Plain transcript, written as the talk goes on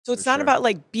So it's not about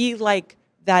like be like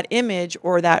that image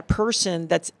or that person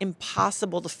that's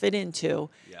impossible to fit into.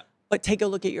 Yeah. But take a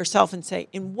look at yourself and say,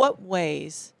 in what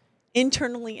ways,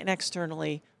 internally and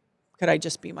externally, could I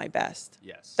just be my best?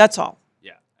 Yes. That's all.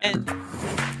 Yeah. And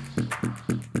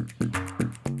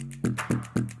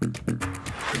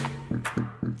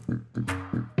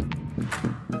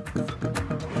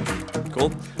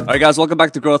Cool. All right, guys, welcome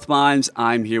back to Growth Minds.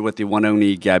 I'm here with the one and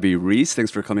only Gabby Reece. Thanks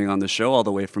for coming on the show all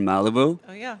the way from Malibu.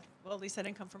 oh yeah, well at least I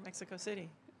didn't come from Mexico City.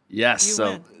 Yes, You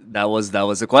so win. that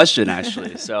was a question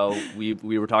actually. So we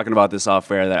were talking about this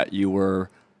off air that you were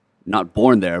not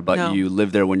born there, but No. you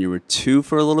lived there when you were 2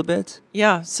 for a little bit.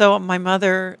 Yeah, so my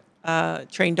mother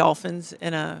trained dolphins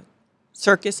in a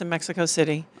circus in Mexico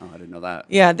City. Oh, I didn't know that.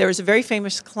 Yeah, there was a very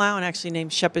famous clown actually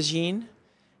named Shepagine,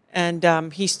 and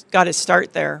he got his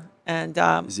start there. And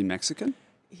Is he Mexican?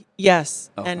 yes,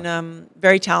 Okay. and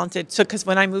very talented. So, because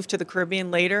when I moved to the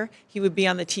Caribbean later, he would be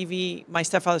on the TV. My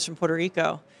stepfather's from Puerto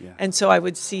Rico, Yeah. and so I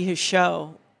would see his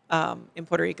show in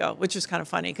Puerto Rico, which was kind of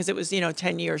funny because it was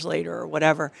 10 years later or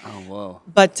whatever. Oh, whoa.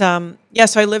 But yeah,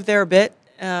 so I lived there a bit,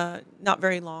 not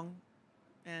very long,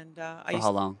 and For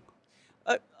how long?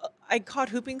 I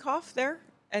caught whooping cough there,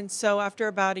 and so after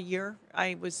about a year,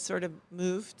 I was sort of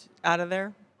moved out of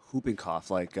there. Whooping cough,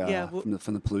 like Yeah,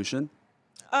 from the pollution?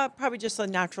 Probably just a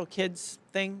natural kids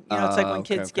thing. It's like when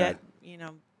Okay, kids okay.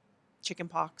 get, chicken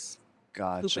pox,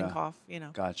 Gotcha. whooping cough,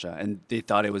 Gotcha. And they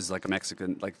thought it was like a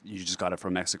Mexican, like you just got it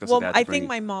from Mexico. So Well, they had to I bring think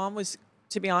my mom was,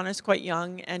 to be honest, quite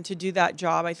young, and to do that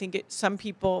job, I think some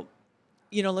people,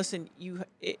 listen,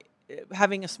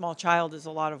 having a small child is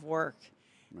a lot of work,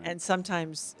 Right. and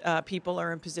sometimes people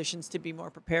are in positions to be more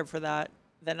prepared for that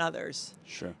than others.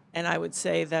 Sure. And I would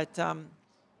say that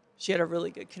she had a really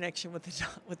good connection with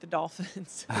the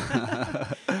dolphins.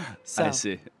 So I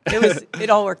see. it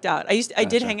all worked out. I did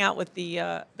Gotcha. hang out with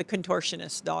the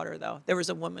contortionist's daughter though. There was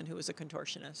a woman who was a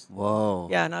contortionist. Whoa.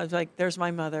 Yeah, and I was like, there's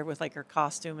my mother with like her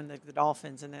costume and the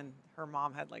dolphins, and then her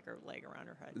mom had like her leg around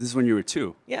her head. This is when you were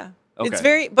 2. Yeah. Okay.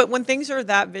 It's but when things are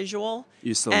that visual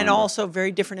You still and remember. also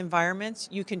very different environments,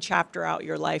 you can chapter out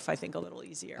your life, I think, a little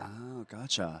easier. Oh,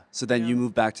 gotcha. So then Yeah. you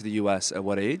moved back to the U.S. at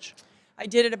what age? I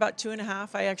did it about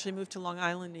 2.5. I actually moved to Long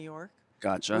Island, New York,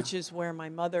 Gotcha. which is where my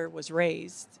mother was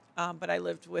raised. But I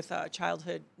lived with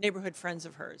neighborhood friends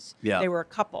of hers. Yeah. They were a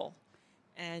couple.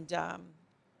 And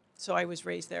so I was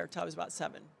raised there until I was about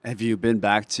 7. Have you been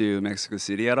back to Mexico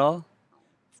City at all?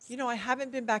 I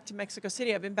haven't been back to Mexico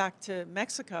City. I've been back to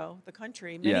Mexico, the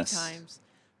country, many Yes. times.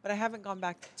 But I haven't gone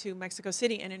back to Mexico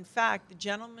City. And in fact,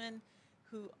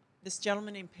 this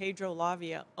gentleman named Pedro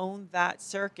Lavia owned that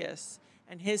circus.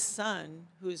 And his son,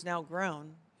 who is now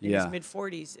grown, in Yeah. his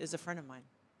mid-40s, is a friend of mine.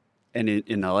 And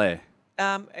in L.A.?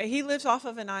 He lives off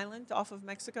of an island off of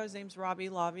Mexico. His name's Robbie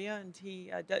Lavia, and he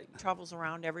travels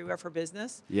around everywhere for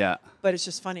business. Yeah. But it's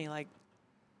just funny, like,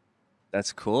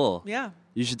 That's cool. yeah.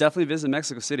 You should definitely visit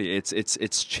Mexico City.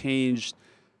 It's changed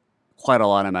quite a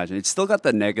lot, I imagine. It's still got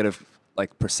the negative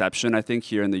perception, I think,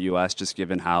 here in the U.S., just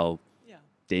given how Yeah.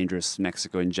 dangerous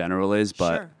Mexico in general is.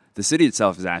 But Sure. the city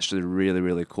itself is actually really,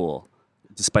 really cool,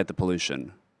 despite the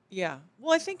pollution. Yeah.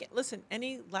 Well, I think, listen,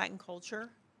 any Latin culture,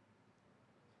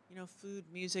 food,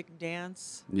 music,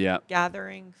 dance, Yeah.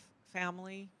 gathering,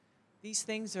 family, these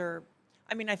things are,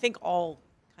 I think all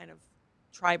kind of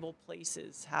tribal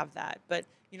places have that. But,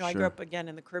 I grew Sure. up again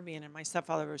in the Caribbean, and my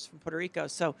stepfather was from Puerto Rico.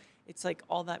 So it's like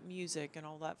all that music and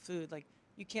all that food. Like,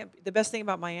 the best thing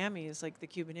about Miami is like the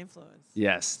Cuban influence.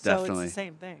 Yes, So definitely. it's the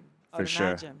same thing, I For would sure.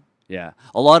 imagine. Yeah,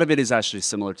 a lot of it is actually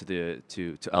similar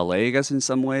to LA, I guess, in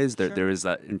some ways. Sure. There is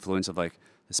that influence of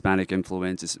Hispanic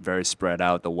influence. It's very spread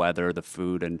out, the weather, the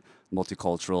food, and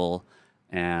multicultural.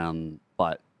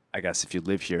 But I guess if you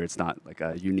live here, it's not like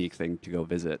a unique thing to go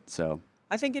visit. So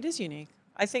I think it is unique.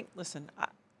 I think, listen,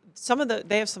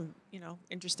 they have some,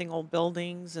 interesting old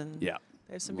buildings, and yeah,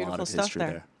 they have some a lot beautiful of stuff history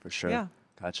there. for sure. Yeah.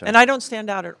 Gotcha. And I don't stand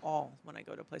out at all when I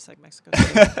go to a place like Mexico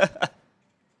City.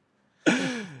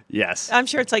 Yes. I'm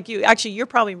sure it's like you. Actually, you're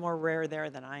probably more rare there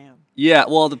than I am. Yeah.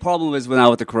 Well, the problem is now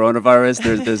with the coronavirus,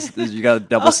 there's you got a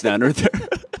double standard there.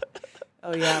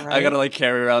 Oh, yeah, right. I gotta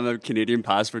carry around the Canadian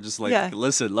passport, just Yeah.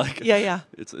 listen, Yeah.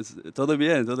 it's todo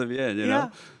bien, you know. Yeah.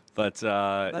 But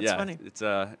That's yeah, funny. it's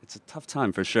a tough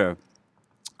time for sure.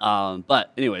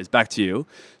 But anyways, back to you.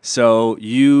 So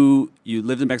you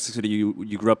lived in Mexico City.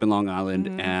 You grew up in Long Island,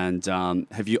 Mm-hmm. and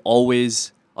have you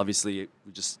always? Obviously,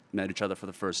 we just met each other for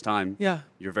the first time. Yeah.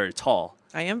 You're very tall.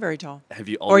 I am very tall. Have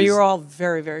you Or always? you're all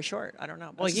very, very short. I don't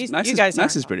know. Well, you guys Max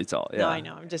aren't is tall. pretty tall. Yeah. No, I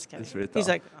know. I'm just kidding. He's pretty He's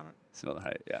tall. like, I don't. Similar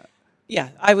height. Yeah. Yeah,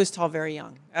 I was tall very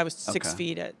young. I was 6 Okay.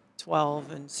 feet at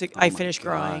 12, and Oh I my finished God.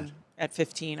 growing at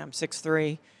 15. I'm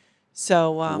 6'3",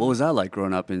 So What was that like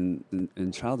growing up in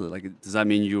childhood? Like, does that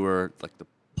mean you were like the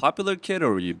popular kid,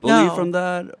 or were you bullied no. from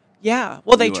that? Yeah.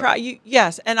 Well, they You were. try.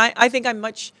 Yes, and I think I'm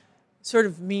much sort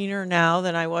of meaner now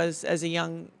than I was as a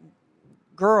young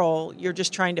girl. You're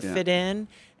just trying to Yeah. fit in,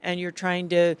 and you're trying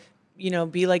to,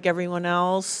 be like everyone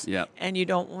else. Yeah. And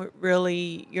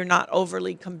you're not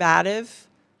overly combative.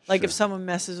 Like if Sure. someone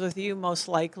messes with you, most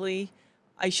likely,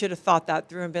 I should have thought that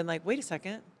through and been like, wait a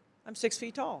second, I'm 6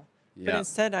 feet tall. But Yeah.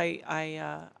 instead,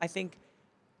 I think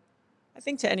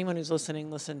to anyone who's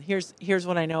listening, listen. Here's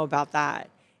what I know about that: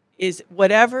 is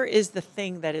whatever is the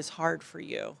thing that is hard for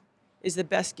you is the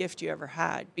best gift you ever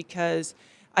had. Because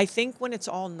I think when it's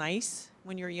all nice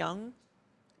when you're young,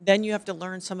 then you have to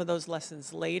learn some of those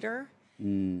lessons later.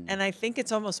 And I think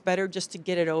it's almost better just to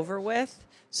get it over with.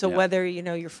 So Yeah. whether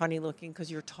you're funny looking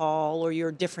because you're tall, or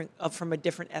you're different from a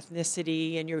different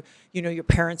ethnicity, and your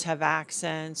parents have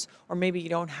accents, or maybe you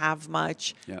don't have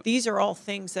much. Yeah. These are all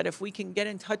things that if we can get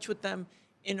in touch with them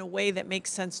in a way that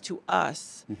makes sense to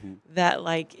us, that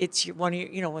like it's one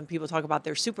of when people talk about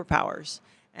their superpowers,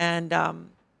 and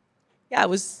yeah, it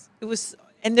was.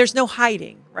 And there's no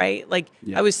hiding, right? Like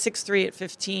Yeah. I was 6'3" at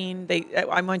 15.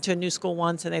 I went to a new school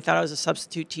once, and they thought I was a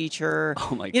substitute teacher.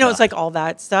 Oh my It's God. like all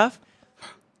that stuff.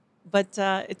 But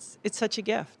it's such a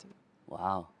gift.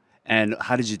 Wow. And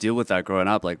how did you deal with that growing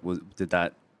up? Like, did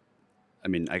that? I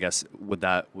mean, I guess was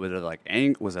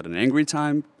it an angry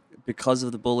time because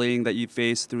of the bullying that you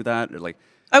faced through that, or like?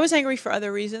 I was angry for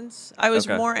other reasons. I was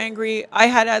Okay. more angry. I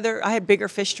had bigger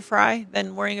fish to fry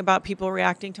than worrying about people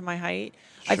reacting to my height.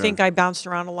 I Sure. think I bounced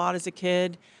around a lot as a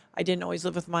kid. I didn't always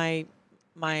live with my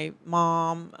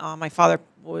mom. My father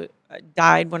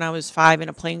died when I was 5 in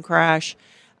a plane crash.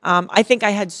 I think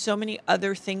I had so many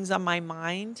other things on my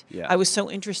mind. Yeah. I was so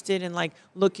interested in like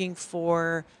looking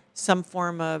for some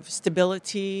form of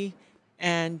stability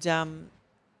and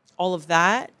all of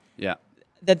that. Yeah.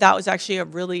 That was actually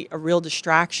a real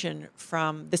distraction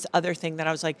from this other thing that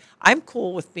I was like, I'm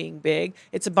cool with being big.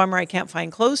 It's a bummer I can't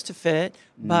find clothes to fit.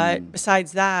 But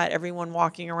besides that, everyone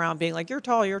walking around being like, you're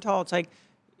tall, you're tall. It's like,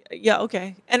 yeah,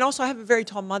 okay. And also I have a very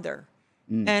tall mother.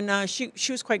 And she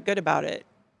was quite good about it.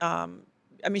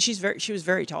 I mean, she was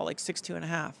very tall, like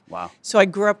 6'2.5". Wow. So I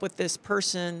grew up with this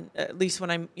person, at least when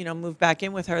I moved back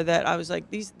in with her, that I was like,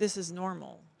 this is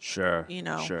normal. Sure.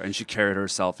 Sure. Sure. And she carried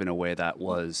herself in a way that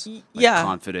was yeah.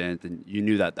 confident, and you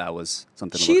knew that was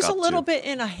something to She's look up a little to. bit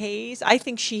in a haze. I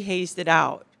think she hazed it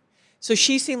out. So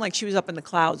she seemed like she was up in the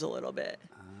clouds a little bit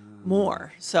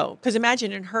more. So, because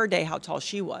imagine in her day how tall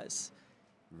she was.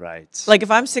 Right. Like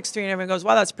if I'm 6'3" and everyone goes,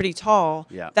 wow, that's pretty tall.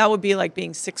 Yeah. That would be like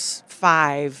being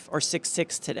 6'5" or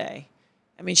 6'6" today.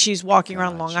 I mean, she's walking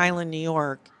around Long Gotcha. Island, New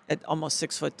York at almost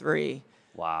 6'3".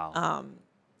 Wow.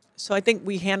 So I think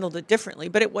we handled it differently,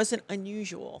 but it wasn't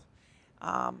unusual.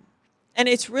 And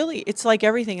it's like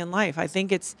everything in life. I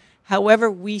think it's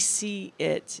however we see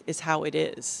it is how it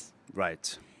is.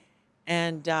 Right.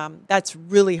 And that's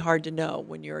really hard to know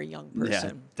when you're a young Yeah,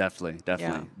 person. definitely.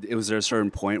 Was there a certain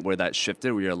point where that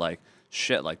shifted, where you're like,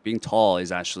 shit, like being tall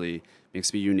is actually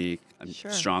makes me unique. I'm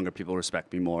Sure. stronger. People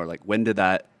respect me more. Like, when did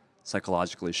that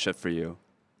psychologically shift for you?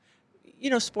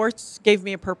 Sports gave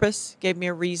me a purpose, gave me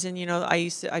a reason.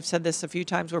 I've said this a few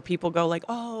times where people go like,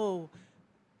 oh,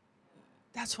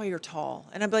 that's why you're tall.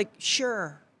 And I'm like,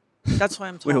 sure, that's why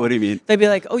I'm tall. Wait, what do you mean? They'd be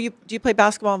like, oh, do you play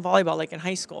basketball and volleyball like in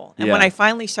high school? And when Yeah. I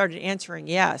finally started answering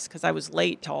yes, because I was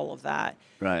late to all of that,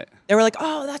 Right. they were like,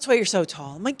 oh, that's why you're so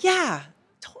tall. I'm like, yeah,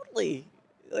 totally.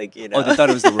 Like, Oh, they thought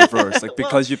it was the reverse. Like, Well-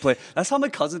 because you play. That's how my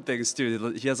cousin thinks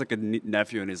too. He has like a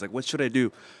nephew, and he's like, "What should I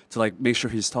do to like make sure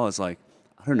he's tall?" It's like,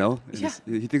 I don't know. Yeah.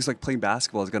 He thinks like playing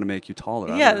basketball is gonna make you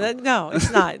taller. I Yeah, don't know. no,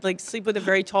 it's not. Like sleep with a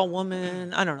very tall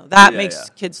woman. I don't know. That Yeah, makes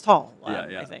yeah. kids tall.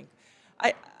 Yeah. I think.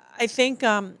 I think.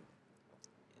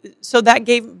 So that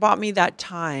bought me that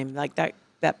time, like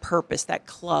that purpose, that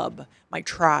club, my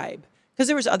tribe, because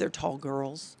there was other tall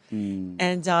girls, and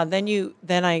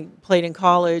then I played in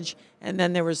college, and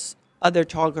then there was other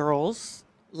tall girls.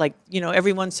 Like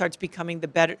everyone starts becoming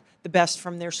the best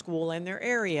from their school and their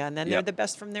area, and then they're Yep. the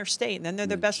best from their state, and then they're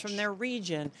the best from their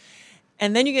region.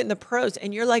 And then you get in the pros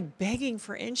and you're like begging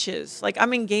for inches. Like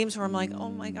I'm in games where I'm like, oh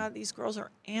my God, these girls are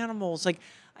animals. Like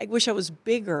I wish I was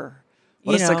bigger.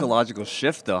 What a psychological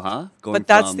shift, though, huh? But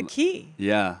that's the key.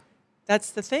 Yeah. That's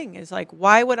the thing is like,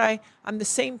 why would I'm the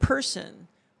same person.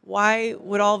 Why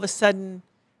would all of a sudden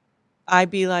I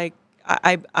be like,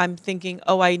 I'm thinking,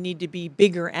 oh, I need to be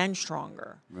bigger and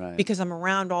stronger. Right. Because I'm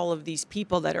around all of these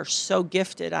people that are so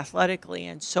gifted athletically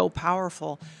and so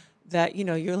powerful that,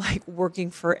 you're like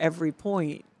working for every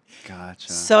point.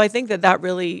 Gotcha. So I think that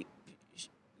really,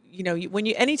 you know,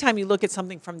 anytime you look at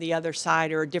something from the other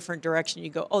side or a different direction, you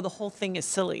go, oh, the whole thing is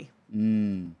silly.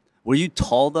 Were you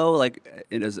tall though? Like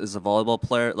as a volleyball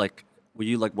player, like were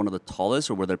you like one of the tallest,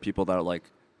 or were there people that are like?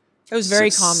 It was very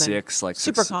 6'6", common. like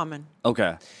super common.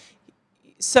 Okay.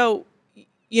 So,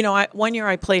 you know, one year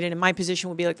I played, and in my position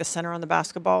would be like the center on the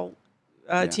basketball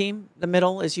team. The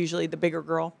middle is usually the bigger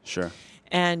girl. Sure.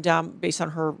 And based on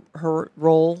her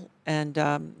role and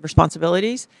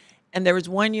responsibilities. And there was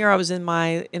one year I was in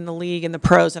the league in the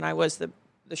pros, and I was the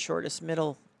shortest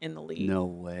middle in the league. No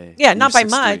way. Yeah, You're not by 6'3".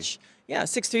 much. Yeah,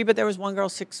 6'3", but there was one girl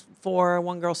 6'4",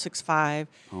 one girl 6'5".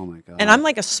 Oh my god. And I'm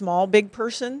like a small, big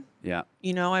person. Yeah.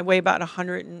 You know, I weigh about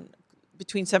 100 and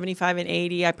between 75 and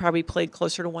 80. I probably played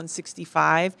closer to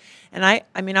 165. And I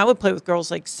mean, I would play with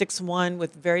girls like 6'1"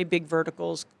 with very big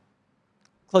verticals,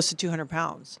 close to 200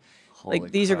 pounds. Holy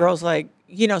like these crap. are girls like,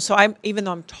 you know, so even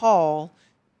though I'm tall,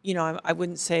 you know, I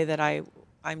wouldn't say that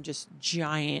I'm just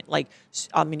giant, like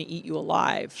I'm going to eat you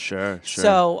alive. Sure.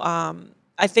 So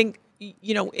I think,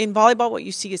 you know, in volleyball, what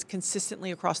you see is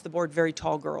consistently across the board, very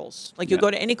tall girls. Like you'll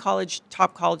go to any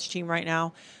top college team right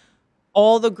now,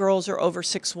 all the girls are over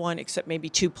 6'1", except maybe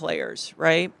 2 players,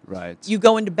 right? Right. You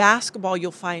go into basketball,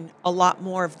 you'll find a lot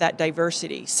more of that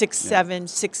diversity, 6'7",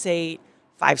 6'8",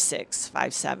 5'6",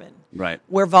 5'7". Right.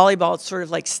 Where volleyball, it's sort of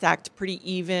like stacked pretty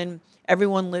even.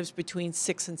 Everyone lives between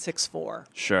 6 and 6'4".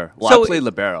 Sure. Well, So I played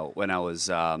libero when I was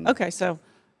Okay, so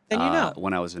then you know.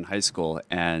 when I was in high school,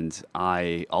 and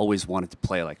I always wanted to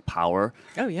play like power.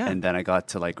 Oh, yeah. And then I got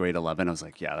to like grade 11. I was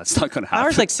like, yeah, that's not going to happen.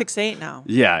 Ours like 6'8" now.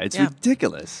 Yeah, it's Yeah.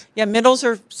 ridiculous. Yeah, middles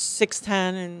are 6'10",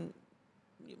 and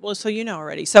well, so you know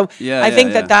already. So Yeah, I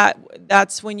think yeah.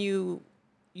 that's when you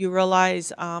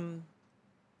realize,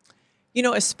 you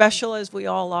know, as special as we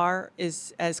all are,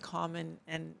 is as common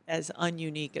and as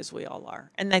ununique as we all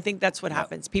are. And I think that's what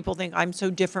happens. People think I'm so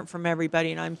different from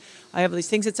everybody, and I have these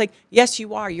things. It's like, yes,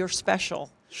 you are. You're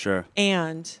special. Sure.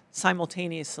 And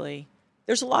simultaneously,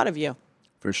 there's a lot of you.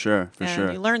 For sure.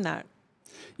 And you learn that.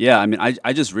 Yeah, I mean,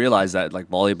 I just realized that like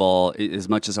volleyball, as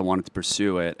much as I wanted to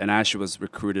pursue it, and I actually was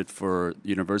recruited for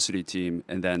university team,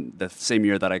 and then the same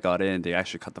year that I got in, they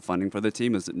actually cut the funding for the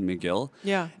team. It was at McGill.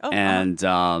 Yeah. Oh,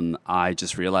 And I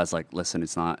just realized, like, listen,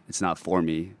 it's not for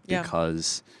me,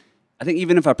 because I think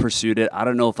even if I pursued it, I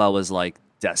don't know if I was like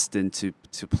destined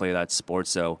to play that sport.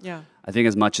 So I think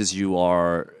as much as you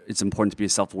are, it's important to be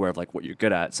self-aware of like what you're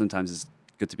good at. Sometimes it's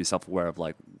good to be self-aware of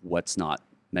like what's not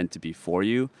meant to be for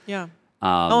you. Yeah.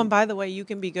 And by the way, you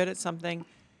can be good at something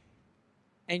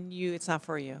and it's not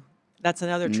for you. That's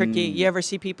another tricky. You ever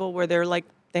see people where they're like,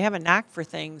 they have a knack for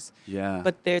things,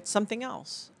 but it's something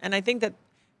else. And I think that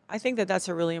that's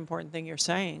a really important thing you're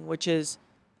saying, which is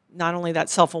not only that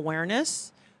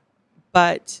self-awareness,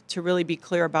 but to really be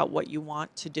clear about what you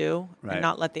want to do and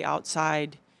not let the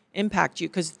outside impact you,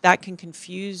 because that can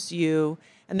confuse you.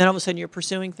 And then all of a sudden you're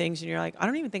pursuing things and you're like, I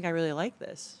don't even think I really like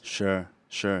this. Sure.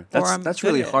 I'm That's good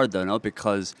really at it. hard though, no?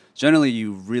 Because generally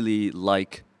you really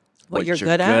like what you're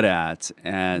good good at.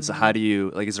 And so how do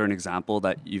you, like, is there an example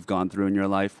that you've gone through in your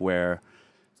life where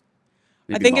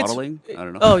maybe I think modeling? I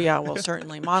don't know. Oh, yeah, well,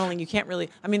 certainly. Modeling, you can't really,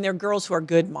 I mean, there are girls who are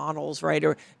good models, right?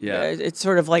 Or it's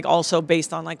sort of like also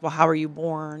based on like, well, how are you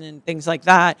born and things like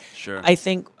that. Sure. I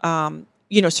think,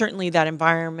 you know, certainly that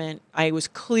environment, I was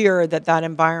clear that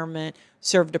environment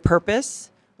served a purpose.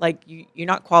 Like you're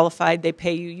not qualified, they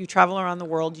pay you, you travel around the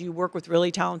world, you work with really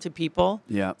talented people.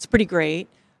 Yeah. It's pretty great.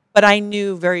 But I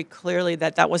knew very clearly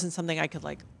that wasn't something I could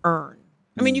like earn.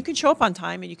 I mean, you can show up on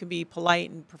time and you can be polite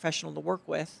and professional to work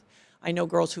with. I know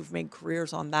girls who've made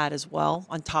careers on that as well,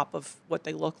 on top of what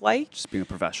they look like. Just being a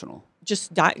professional.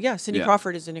 Cindy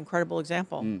Crawford is an incredible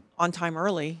example. On time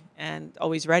early and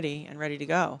always ready to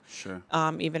go. Sure.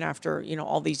 Even after, you know,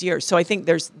 all these years. So I think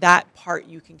there's that part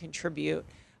you can contribute.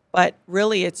 But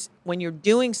really, it's when you're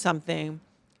doing something,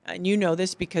 and you know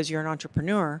this because you're an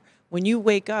entrepreneur, when you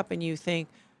wake up and you think,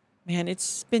 man,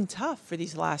 it's been tough for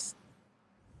these last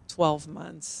 12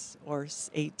 months or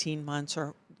 18 months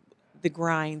or the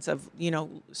grinds of, you know,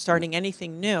 starting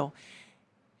anything new,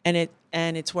 and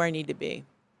it's where I need to be.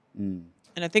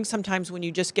 And I think sometimes when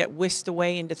you just get whisked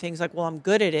away into things like, well, I'm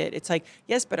good at it, it's like,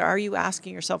 yes, but are you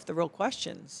asking yourself the real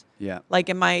questions? Yeah. Like,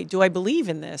 do I believe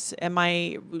in this? Am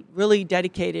I really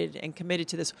dedicated and committed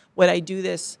to this? Would I do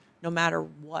this no matter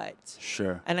what?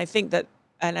 Sure. And I think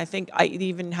I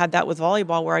even had that with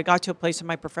volleyball, where I got to a place in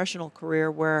my professional career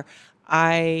where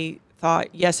I thought,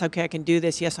 yes, okay, I can do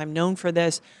this. Yes, I'm known for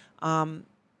this.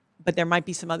 But there might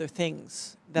be some other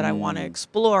things that I want to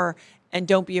explore, and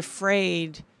don't be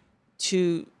afraid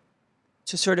to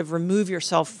sort of remove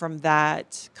yourself from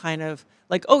that kind of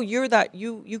like, oh, you're that,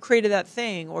 you created that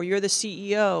thing, or you're the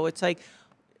CEO. It's like,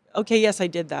 okay, yes, I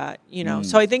did that, you know.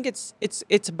 So I think it's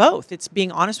both. It's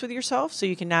being honest with yourself so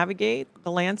you can navigate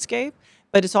the landscape,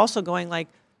 but it's also going like,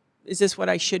 is this what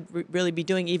I should really be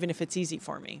doing, even if it's easy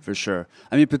for me? For sure.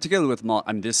 I mean, particularly with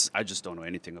I just don't know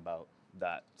anything about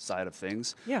that side of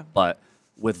things. Yeah. But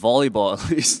with volleyball, at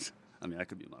least, I mean, I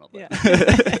could be a model. But,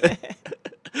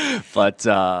 Yeah. but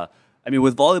I mean,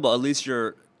 with volleyball, at least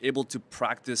you're able to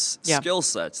practice Yeah. skill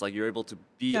sets. Like you're able to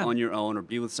be on your own or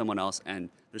be with someone else, and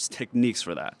there's techniques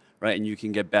for that, right? And you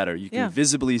can get better. You can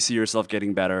visibly see yourself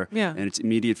getting better, and it's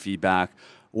immediate feedback.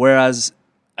 Whereas,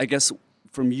 I guess,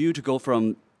 from you to go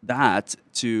from that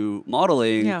to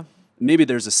modeling, maybe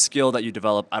there's a skill that you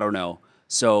develop. I don't know.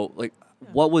 So, like,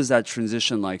 what was that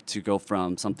transition like to go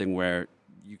from something where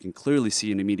you can clearly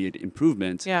see an immediate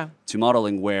improvement to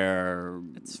modeling where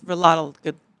it's a lot of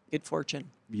good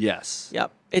fortune. Yes.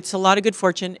 Yep. It's a lot of good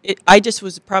fortune. I just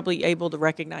was probably able to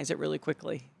recognize it really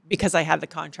quickly because I had the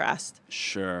contrast.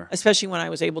 Sure. Especially when I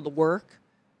was able to work.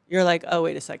 You're like, oh,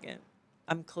 wait a second.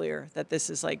 I'm clear that this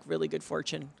is like really good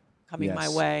fortune coming my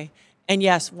way. And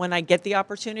yes, when I get the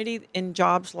opportunity in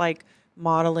jobs like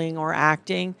modeling or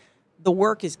acting, the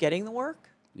work is getting the work.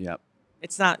 Yep.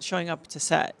 It's not showing up to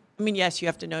set. I mean, yes, you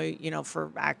have to know, you know,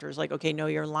 for actors, like, okay, know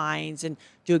your lines and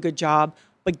do a good job,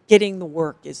 but getting the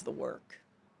work is the work.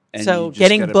 And so you just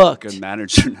getting get booked. A good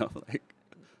manager, no, like.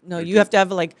 No, you have to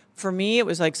have like, for me, it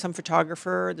was like some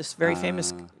photographer, this very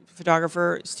famous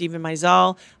photographer, Stephen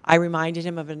Meisel. I reminded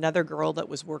him of another girl that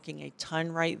was working a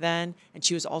ton right then, and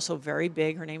she was also very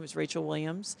big. Her name was Rachel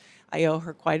Williams. I owe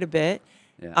her quite a bit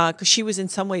because she was in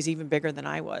some ways even bigger than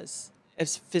I was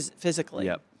as physically.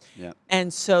 Yep. Yep.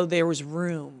 And so there was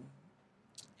room.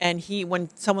 And when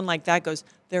someone like that goes,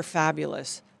 they're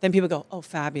fabulous, then people go, oh,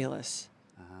 fabulous.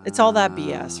 It's all that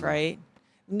BS, right?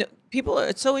 No, people,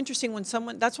 it's so interesting when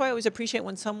someone, that's why I always appreciate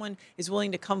when someone is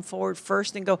willing to come forward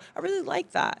first and go, I really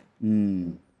like that.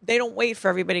 They don't wait for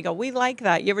everybody to go, we like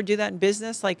that. You ever do that in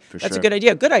business? Like, that's a good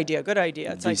idea. Good idea. Good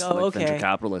idea. It's like, oh, okay. Venture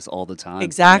capitalists all the time.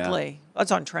 Exactly.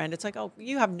 That's on trend. It's like, oh,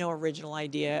 you have no original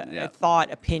idea,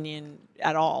 thought, opinion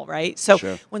at all, right? So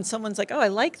when someone's like, oh, I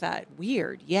like that.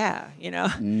 Weird. Yeah. You know,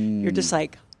 you're just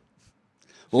like.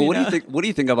 Well, what do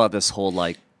you think about this whole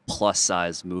like plus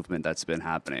size movement that's been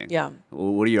happening? Yeah.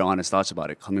 What are your honest thoughts about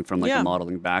it? Coming from like a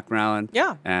modeling background.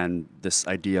 Yeah. And this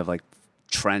idea of like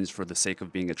trends for the sake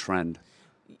of being a trend.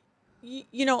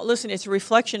 You know, listen, it's a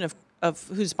reflection of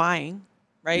who's buying,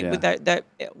 right? With that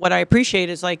what I appreciate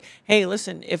is like, hey,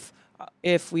 listen,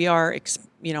 if we are,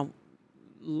 you know,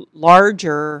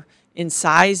 larger in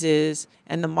sizes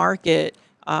and the market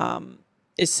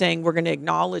is saying we're going to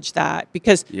acknowledge that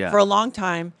because for a long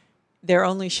time they're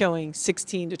only showing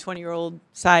 16 to 20-year-old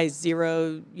size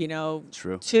 0, you know,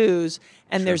 twos,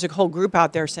 and there's a whole group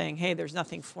out there saying, hey, there's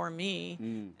nothing for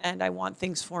me, and I want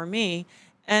things for me,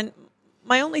 and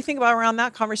my only thing around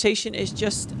that conversation is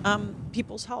just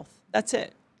people's health. That's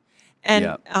it.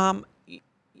 And,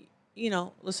 you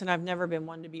know, listen, I've never been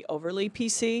one to be overly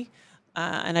PC,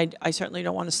 and I certainly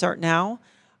don't want to start now,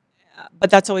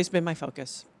 but that's always been my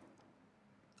focus.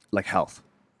 Like health.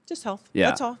 Just health. Yeah.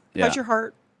 That's all. Yeah. How's your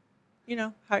heart? You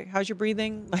know, how's your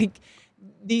breathing? Like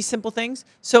these simple things.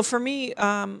 So for me,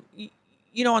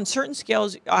 you know, on certain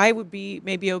scales, I would be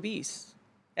maybe obese.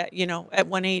 You know, at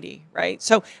 180, right?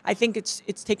 So I think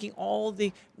it's taking all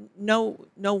the no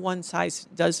one size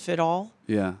does fit all.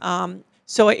 Yeah.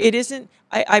 So it isn't.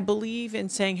 I believe in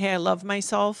saying, hey, I love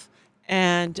myself,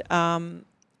 and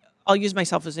I'll use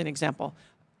myself as an example.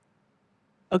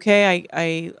 Okay,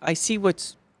 I see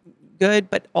what's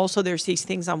good, but also there's these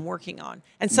things I'm working on,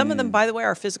 and some of them, by the way,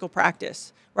 are physical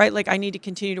practice, right? Like I need to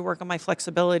continue to work on my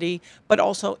flexibility, but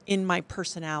also in my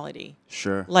personality.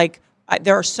 Sure. Like.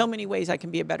 There are so many ways I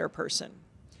can be a better person.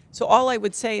 So all I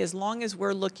would say, as long as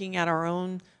we're looking at our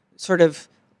own sort of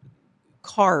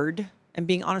card and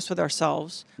being honest with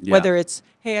ourselves, whether it's,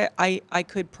 hey, I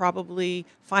could probably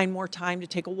find more time to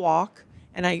take a walk,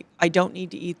 and I don't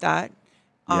need to eat that.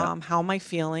 How am I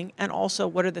feeling? And also,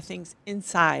 what are the things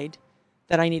inside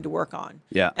that I need to work on?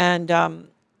 Yeah. And,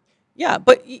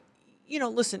 but, you know,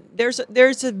 listen, there's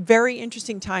a very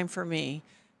interesting time for me.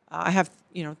 I have,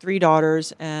 you know, 3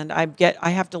 daughters, and I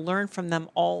have to learn from them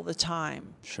all the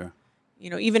time. Sure. You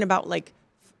know, even about like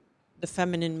the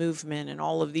feminine movement and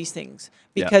all of these things,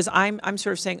 because I'm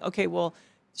sort of saying, okay, well,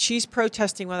 she's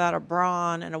protesting without a bra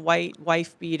on and a white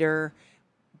wife beater,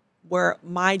 where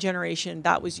my generation,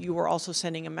 that was, you were also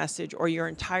sending a message, or your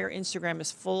entire Instagram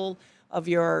is full of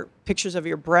your pictures of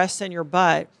your breasts and your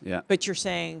butt, but you're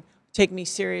saying, take me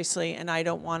seriously, and I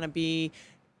don't want to be.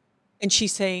 And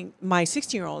she's saying, my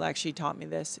 16-year-old actually taught me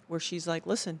this, where she's like,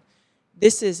 listen,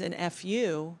 this is an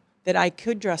FU that I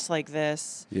could dress like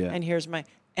this, Yeah. and here's my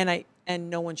and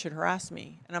no one should harass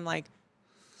me. And I'm like,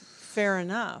 fair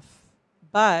enough.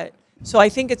 But so I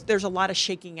think there's a lot of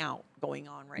shaking out going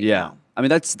on right now. I mean,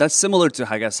 that's similar to,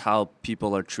 I guess, how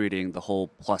people are treating the whole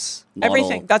plus model.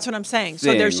 Everything. That's what I'm saying. So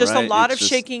thing, there's just right? a lot It's of just-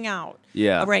 shaking out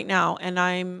Yeah. right now. And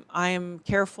I am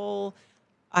careful.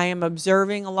 I am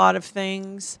observing a lot of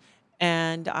things,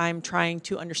 and I'm trying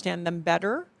to understand them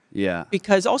better. Yeah.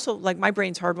 Because also, like, my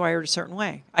brain's hardwired a certain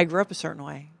way. I grew up a certain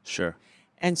way. Sure.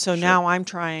 And so now I'm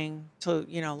trying to,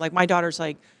 like, my daughter's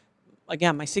like,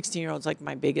 again, my 16-year-old's like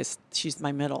my biggest, she's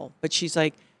my middle, but she's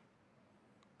like,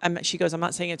 she goes, I'm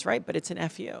not saying it's right, but it's an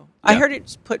FU. I heard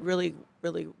it's put really,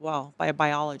 really well by a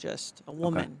biologist, a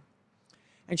woman. Okay.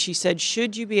 And she said,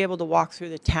 should you be able to walk through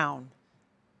the town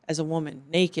as a woman,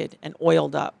 naked and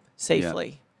oiled up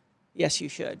safely? Yes, you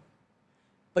should.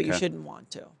 But you shouldn't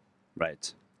want to.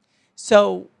 Right.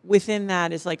 So within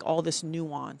that is like all this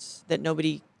nuance that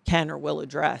nobody can or will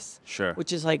address. Sure.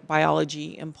 Which is like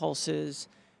biology, impulses,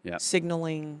 Yeah.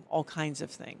 signaling, all kinds of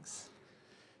things.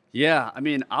 Yeah, I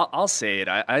mean, I'll say it.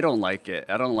 I don't like it.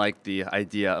 I don't like the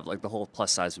idea of like the whole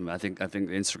plus size movement. I think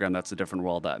Instagram, that's a different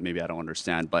world that maybe I don't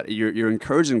understand. But you're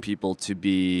encouraging people to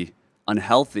be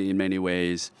unhealthy in many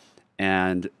ways,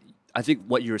 and I think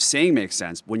what you're saying makes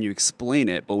sense when you explain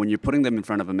it. But when you're putting them in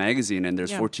front of a magazine and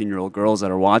there's 14-year-old girls that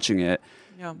are watching it,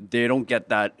 they don't get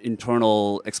that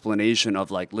internal explanation of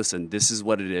like, listen, this is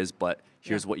what it is, but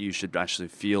here's what you should actually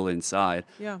feel inside.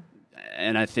 Yeah.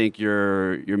 And I think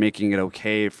you're making it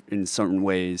okay in certain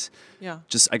ways. Yeah.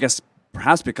 Just, I guess,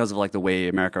 perhaps because of like the way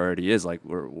America already is. Like,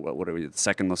 what are we? The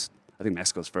second most. I think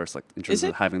Mexico's first, like in terms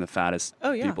of having the fattest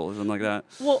people or something like that.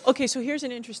 Well, okay. So here's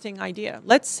an interesting idea.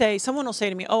 Let's say someone will say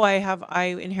to me, "Oh, I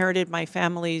inherited my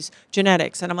family's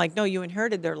genetics," and I'm like, "No, you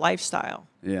inherited their lifestyle."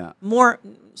 Yeah. More.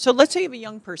 So let's say you have a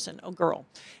young person, a girl,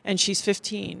 and she's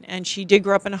 15, and she did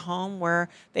grow up in a home where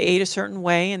they ate a certain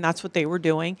way, and that's what they were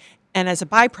doing. And as a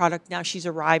byproduct, now she's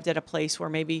arrived at a place where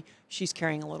maybe she's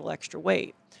carrying a little extra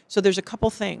weight. So there's a couple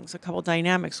things, a couple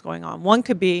dynamics going on. One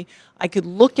could be I could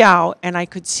look out and I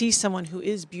could see someone who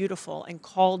is beautiful and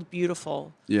called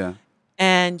beautiful. Yeah.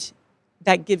 And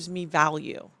that gives me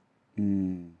value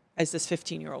as this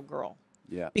 15-year-old girl.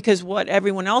 Yeah. Because what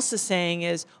everyone else is saying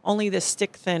is only this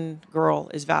stick-thin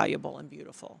girl is valuable and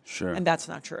beautiful. Sure. And that's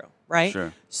not true, right?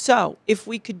 Sure. So if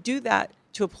we could do that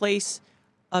to a place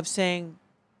of saying,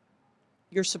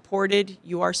 you're supported,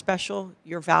 you are special,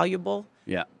 you're valuable.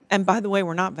 Yeah. And by the way,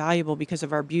 we're not valuable because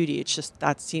of our beauty. It's just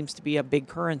that seems to be a big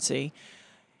currency.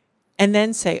 And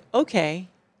then say, okay,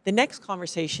 the next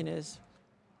conversation is,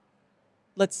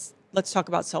 let's talk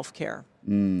about self-care.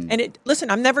 And listen,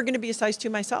 I'm never going to be a size 2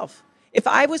 myself. If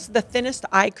I was the thinnest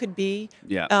I could be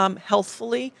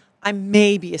healthfully, I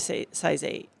may be a size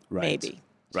 8, maybe.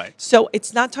 Right. So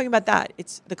it's not talking about that.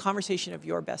 It's the conversation of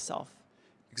your best self.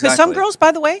 Because Exactly. some girls,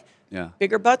 by the way,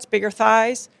 bigger butts, bigger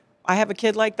thighs. I have a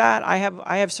kid like that. I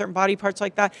have certain body parts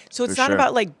like that. So it's not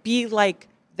about like be like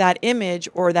that image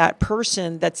or that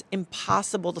person that's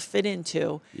impossible to fit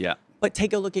into. Yeah. But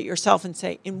take a look at yourself and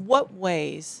say, in what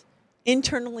ways,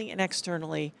 internally and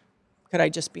externally, could I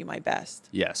just be my best?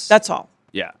 Yes. That's all.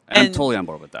 Yeah. And I'm totally on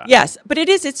board with that. Yes, but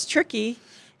it's tricky.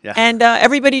 Yeah. And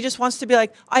everybody just wants to be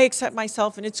like, I accept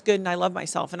myself and it's good and I love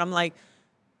myself. And I'm like,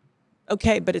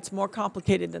 okay, but it's more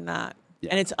complicated than that. Yeah.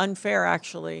 And it's unfair,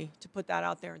 actually, to put that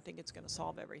out there and think it's going to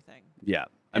solve everything. Yeah.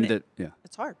 I And mean,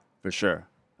 it's hard. for sure.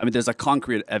 I mean, there's like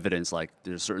concrete evidence, like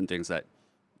there's certain things that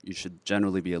you should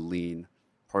generally be a lean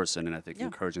person. And I think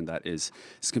encouraging that is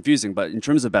confusing. But in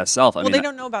terms of best self, I mean. They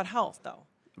don't know about health, though.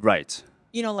 Right.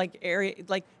 You know, like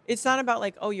it's not about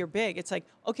like, oh, you're big. It's like,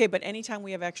 okay, but anytime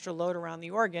we have extra load around the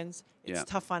organs, it's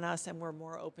tough on us and we're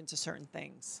more open to certain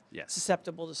things. Yes.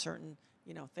 Susceptible to certain,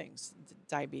 things,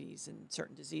 diabetes and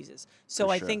certain diseases. So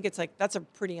For I sure. think it's like, that's a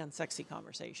pretty unsexy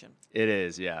conversation. It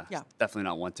is, yeah. Yeah. It's definitely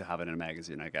not one to have in a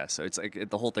magazine, I guess. So it's like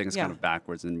the whole thing is kind of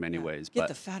backwards in many ways. Get but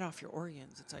the fat off your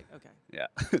organs. It's like, okay. yeah,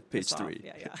 page piss off. 3.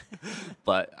 Yeah.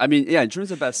 But I mean, in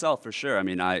terms of best self, for sure. I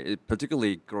mean,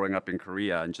 particularly growing up in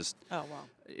Korea and just, Oh, wow.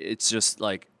 it's just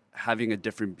like having a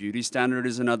different beauty standard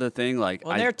is another thing. Like,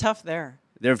 Well, they're tough there.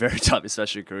 they're very tough,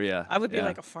 especially Korea. I would be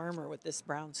like a farmer with this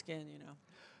brown skin,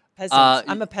 Peasants.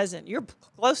 I'm a peasant. You're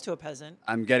close to a peasant.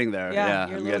 I'm getting there. Yeah,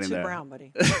 you're I'm a little getting too there. brown,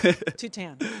 buddy. Too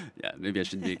tan. Yeah, maybe I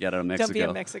should get out of Mexico. Don't be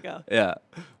in Mexico. Yeah,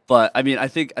 but I mean, I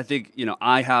think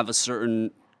I have a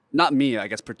certain, not me, I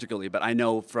guess particularly, but I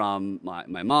know from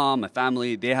my mom, my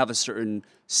family, they have a certain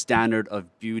standard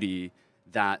of beauty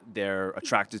that they're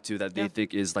attracted to, that they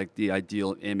think is like the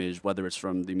ideal image, whether it's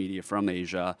from the media from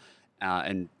Asia,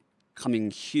 and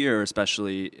coming here,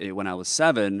 especially when I was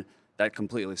 7. that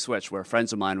completely switched, where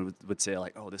friends of mine would say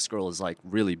like, oh, this girl is like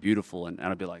really beautiful, and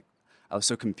I'd be like, I was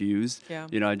so confused. Yeah.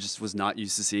 You know, I just was not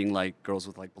used to seeing like girls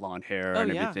with like blonde hair Oh,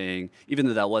 and yeah. everything. Even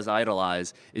though that was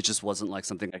idolized, it just wasn't like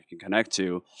something I can connect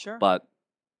to. Sure. But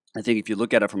I think if you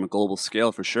look at it from a global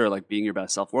scale, for sure, like being your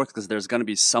best self works, because there's going to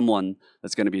be someone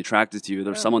that's going to be attracted to you.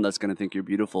 There's someone that's going to think you're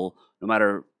beautiful, no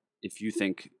matter if you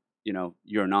think, you know,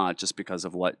 you're not, just because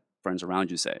of what friends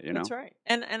around you say, you know? That's right.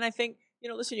 And I think, you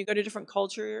know, listen, you go to different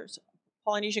cultures,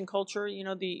 Polynesian culture, you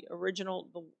know, the original,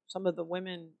 some of the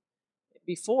women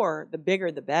before, the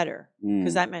bigger the better,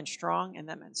 because that meant strong and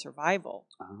that meant survival.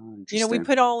 You know, we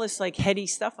put all this like heady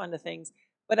stuff onto things,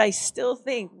 but I still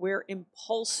think we're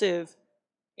impulsive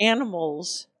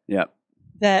animals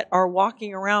that are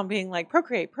walking around being like,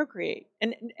 procreate, procreate.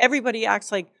 And everybody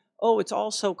acts like, oh, it's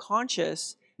all so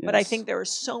conscious. But I think there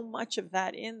is so much of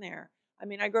that in there. I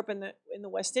mean, I grew up in the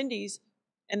West Indies,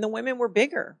 and the women were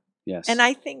bigger. Yes. And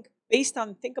I think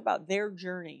think about their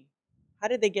journey. How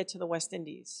did they get to the West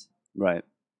Indies? Right.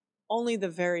 Only the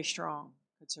very strong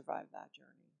could survive that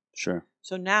journey. Sure.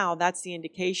 So now that's the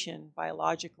indication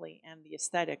biologically and the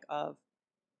aesthetic of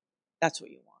that's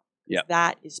what you want. Yeah.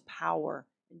 That is power.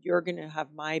 And you're going to have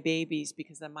my babies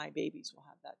because then my babies will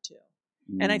have that too.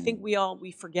 And I think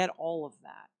we forget all of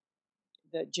that.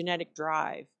 The genetic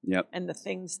drive and the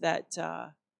things that,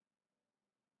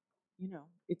 you know,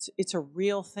 it's a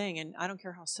real thing. And I don't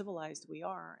care how civilized we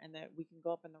are and that we can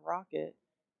go up in the rocket,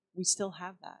 we still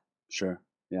have that. Sure.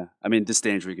 Yeah. I mean, this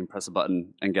day and age, we can press a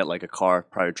button and get like a car,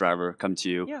 private driver come to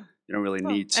you. Yeah. You don't really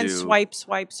need to. And swipe,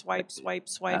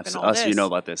 and all this. You know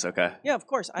about this, okay? Yeah, of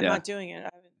course. I'm not doing it. I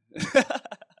haven't.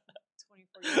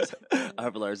 24 years. I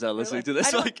hope Lair's not listening to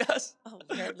this podcast. Oh,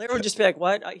 Laird would just be like,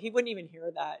 "What?" He wouldn't even hear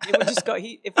that. He would just go.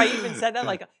 If I even said that,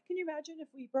 like, "Can you imagine if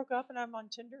we broke up and I'm on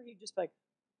Tinder?" He'd just be like,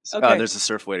 "Okay, there's a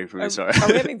surf waiting for me." Sorry. Are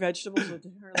we having vegetables with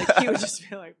dinner? Like, he would just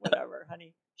be like, "Whatever,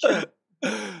 honey, sure."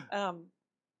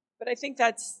 But I think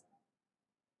that's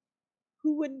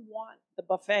who wouldn't want the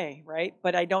buffet, right?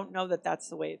 But I don't know that that's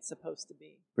the way it's supposed to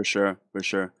be. For sure.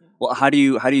 Yeah. Well, how do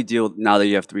you deal now that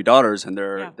you have 3 daughters and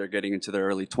they're getting into their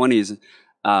early 20s?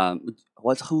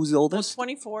 Who's the oldest? Well,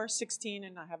 24, 16,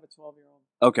 and I have a 12-year-old.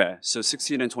 Okay, so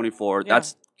 16 and 24.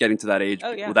 That's getting to that age.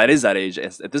 Oh, yeah. Well, that is that age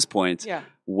at this point. Yeah.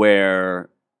 Where,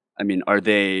 I mean, are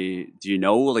they? Do you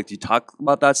know? Like, do you talk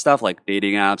about that stuff, like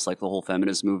dating apps, like the whole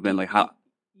feminist movement? Like, how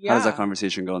does that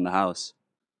conversation go in the house?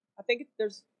 I think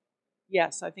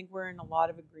I think we're in a lot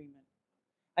of agreement.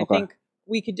 I think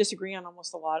we could disagree on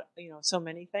almost a lot, so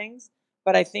many things.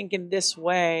 But I think in this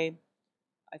way,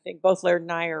 I think both Laird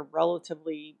and I are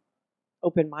relatively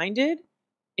open-minded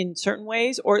in certain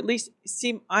ways, or at least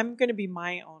I'm going to be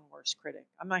my own worst critic.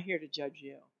 I'm not here to judge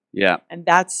you. Yeah. And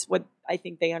that's what I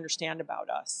think they understand about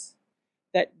us.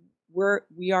 That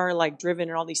we are like driven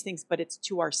and all these things, but it's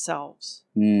to ourselves.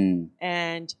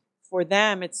 And for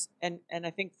them, it's and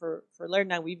I think for Laird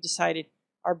and I, we've decided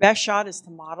our best shot is to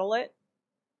model it.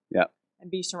 Yeah. And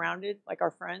be surrounded like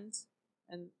our friends,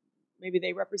 and maybe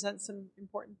they represent some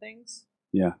important things.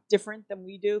 Yeah. Different than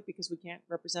we do because we can't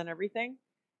represent everything.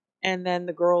 And then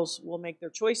the girls will make their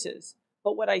choices.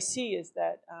 But what I see is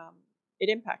that it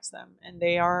impacts them, and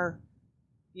they are,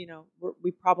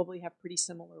 we probably have pretty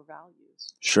similar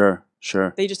values. Sure.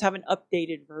 They just have an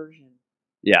updated version.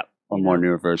 Yeah. A more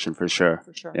newer version for sure.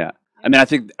 For sure. Yeah. I mean, I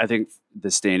think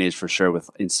this day and age for sure with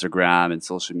Instagram and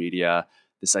social media,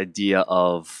 this idea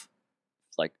of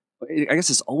like, I guess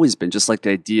it's always been just like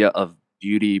the idea of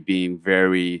beauty being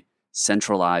very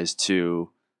centralized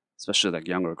to, especially like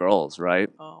younger girls, right?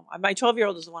 Oh, my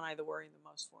 12-year-old is the one I worry the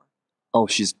most for. Oh,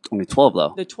 she's only 12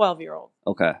 though. The 12-year-old.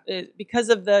 Okay. Because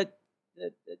of the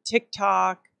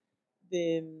TikTok,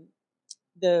 the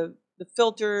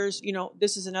filters.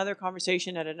 This is another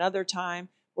conversation at another time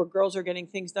where girls are getting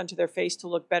things done to their face to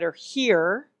look better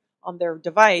here on their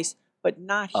device, but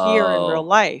not here in real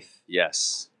life.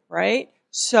 Yes. Right?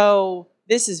 So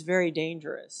this is very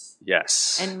dangerous.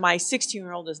 Yes. And my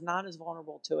 16-year-old is not as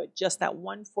vulnerable to it. Just that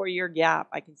 4-year gap,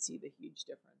 I can see the huge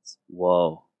difference.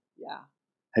 Whoa. Yeah.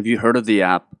 Have you heard of the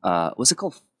app? What's it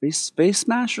called? Face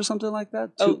Smash or something like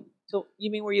that? Oh, so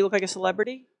you mean where you look like a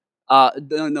celebrity?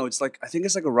 No, it's like, I think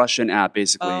it's like a Russian app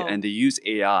basically, and they use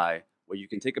AI where you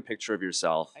can take a picture of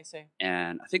yourself. I see.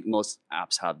 And I think most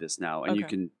apps have this now, and you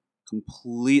can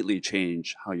completely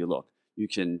change how you look. You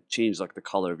can change like the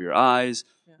color of your eyes.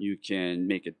 Yeah. You can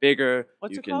make it bigger.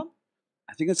 What's it called?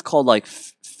 I think it's called like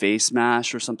Face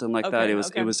Mash or something like that.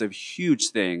 It was a huge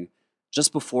thing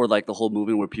just before like the whole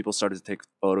movement where people started to take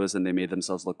photos and they made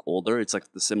themselves look older. It's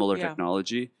like the similar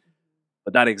technology,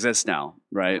 but that exists now,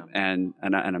 right? Yeah.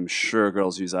 And I'm sure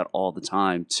girls use that all the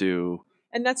time to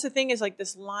And that's the thing is like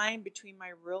this line between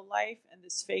my real life and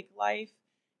this fake life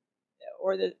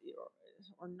or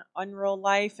unreal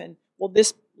life. And well,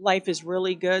 this life is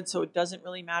really good. So it doesn't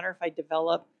really matter if I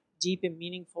develop deep and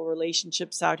meaningful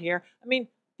relationships out here. I mean,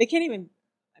 they can't even,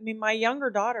 I mean, my younger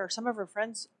daughter, some of her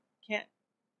friends can't,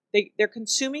 they're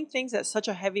consuming things at such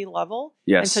a heavy level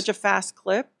and such a fast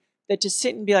clip that to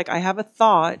sit and be like, I have a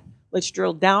thought. Let's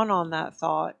drill down on that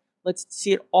thought. Let's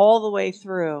see it all the way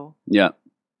through. Yeah.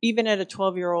 Even at a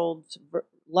 12-year-old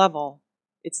level,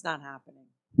 it's not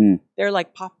happening. They're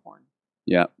like popcorn.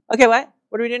 Yeah. Okay, what?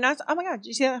 What are we doing now? Oh my God, did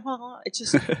you see that? It's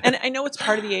just, and I know it's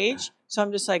part of the age, so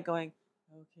I'm just like going,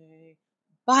 okay.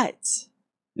 But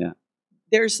yeah,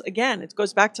 there's, again, it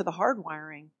goes back to the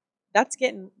hardwiring.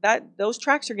 Those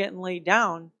tracks are getting laid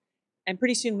down, and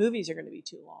pretty soon movies are going to be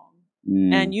too long.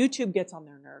 And YouTube gets on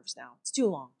their nerves now. It's too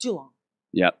long.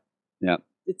 Yep. Yep.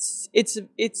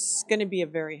 It's going to be a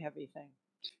very heavy thing.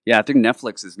 Yeah, I think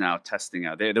Netflix is now testing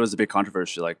out. There was a big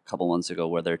controversy like a couple months ago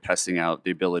where they're testing out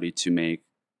the ability to make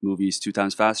movies 2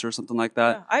 times faster or something like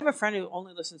that. Yeah. I have a friend who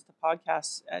only listens to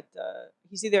podcasts at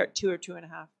he's either at 2 or 2.5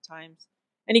 times,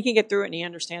 and he can get through it and he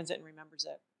understands it and remembers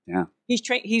it. Yeah, he's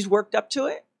trained. He's worked up to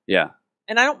it. Yeah,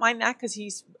 and I don't mind that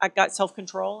because I got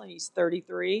self-control and he's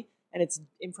 33 and it's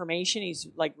information. He's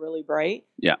like really bright.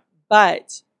 Yeah,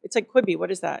 but it's like Quibi. What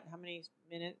is that? How many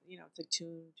minutes? You know, it's like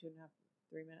 2.5,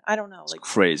 3 minutes. I don't know. It's like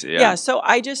crazy. Yeah. So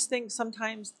I just think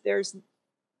sometimes there's,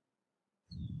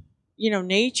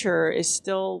 nature is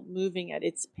still moving at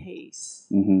its pace,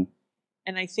 and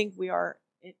I think we are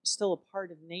still a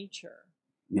part of nature.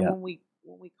 Yeah. And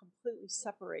when we completely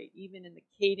separate, even in the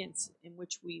cadence in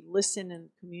which we listen and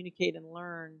communicate and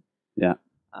learn, yeah,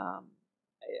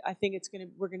 I think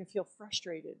we're gonna feel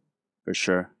frustrated. For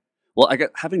sure. Well,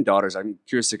 having daughters, I'm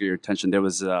curious to get your attention. There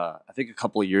was, I think, a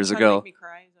couple of years ago. Make me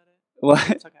cry. Is that it? What?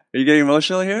 It's okay. Are you getting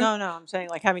emotional here? No. I'm saying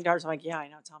like having daughters. I'm like, yeah, I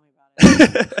know. Tell me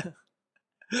about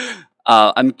it.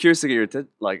 I'm curious to get your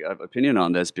opinion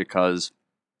on this because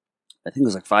I think it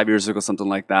was like 5 years ago, something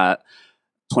like that.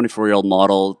 24-year-old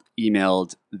model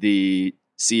emailed the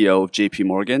CEO of JP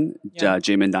Morgan,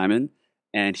 Jamie Dimon,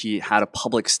 and he had a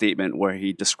public statement where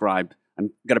he described,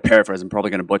 I'm going to paraphrase, I'm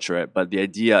probably going to butcher it, but the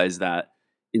idea is that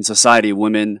in society,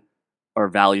 women are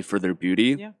valued for their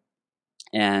beauty. Yeah.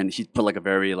 And he put like a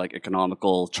very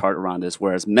economical chart around this,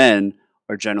 whereas men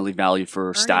are generally valued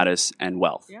for status and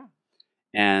wealth. Yeah.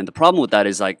 And the problem with that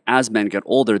is as men get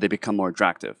older, they become more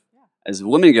attractive. Yeah. As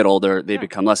women get older, they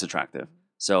become less attractive.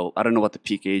 So I don't know what the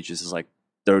peak age is like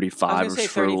 35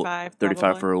 for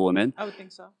a woman. I would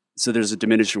think so. So there's a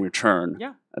diminishing return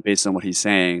based on what he's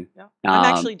saying. Yeah.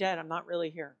 I'm actually dead. I'm not really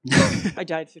here. I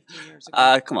died 15 years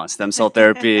ago. Come on, stem cell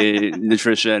therapy,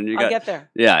 nutrition. I'll get there.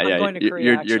 Yeah, I'm going to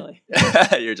Korea, actually.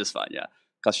 You're just fine, yeah.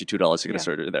 Cost you $2 to get a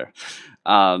surgery there.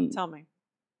 Tell me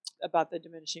about the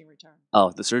diminishing return.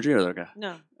 Oh, the surgery? Okay.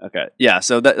 No. Okay. Yeah,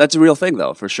 so that's a real thing,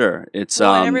 though, for sure. It's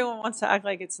and everyone wants to act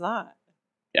like it's not.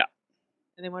 Yeah.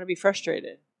 And they want to be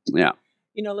frustrated. Yeah.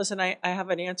 Listen, I have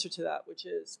an answer to that, which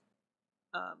is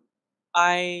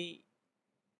I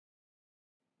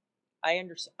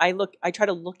understand. I try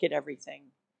to look at everything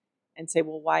and say,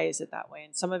 well, why is it that way?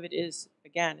 And some of it is,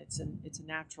 again, it's a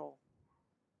natural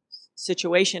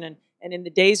situation. And in the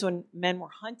days when men were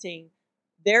hunting,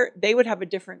 they would have a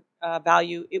different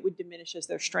value. It would diminish as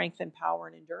their strength and power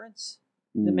and endurance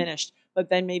diminished. But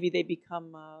then maybe they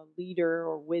become a leader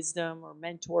or wisdom or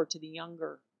mentor to the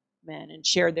younger men and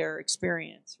share their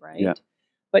experience, right? Yeah.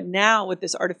 But now with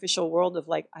this artificial world of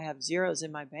I have zeros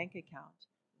in my bank account,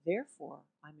 therefore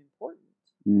I'm important,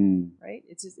 right?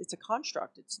 It's a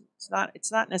construct.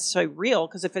 It's not necessarily real,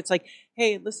 because if it's like,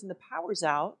 hey, listen, the power's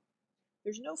out,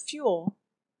 there's no fuel.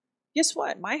 Guess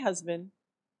what? My husband,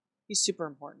 he's super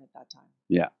important at that time.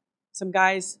 Yeah. Some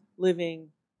guys living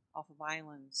off of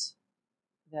islands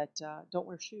that don't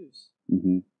wear shoes,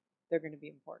 they're going to be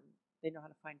important. They know how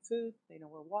to find food. They know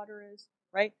where water is,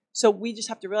 right? So we just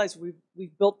have to realize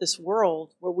we've built this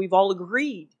world where we've all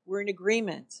agreed. We're in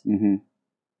agreement.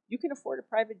 You can afford a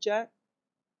private jet,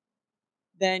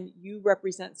 then you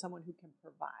represent someone who can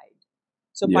provide.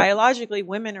 So biologically,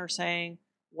 women are saying,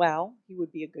 well, he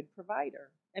would be a good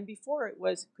provider. And before it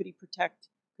was, could he protect?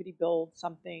 Could he build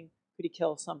something? Could he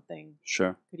kill something?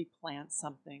 Sure. Could he plant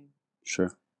something?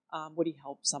 Sure. Would he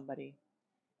help somebody?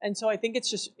 And so I think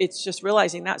it's just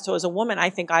realizing that. So as a woman, I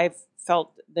think I've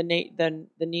felt the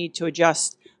need to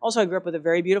adjust. Also, I grew up with a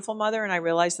very beautiful mother, and I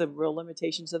realized the real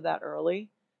limitations of that early.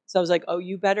 So I was like, oh,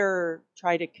 you better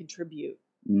try to contribute.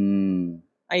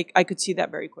 I could see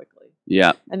that very quickly.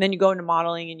 Yeah. And then you go into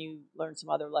modeling and you learn some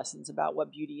other lessons about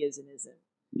what beauty is and isn't.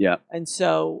 Yeah. And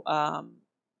so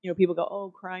people go,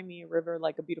 oh, cry me a river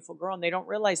like a beautiful girl. And they don't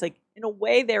realize, like, in a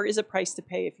way, there is a price to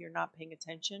pay if you're not paying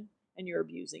attention and you're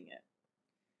abusing it.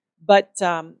 But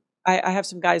I have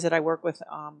some guys that I work with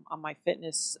on my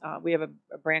fitness. We have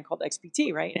a brand called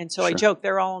XPT, right? And so I joke,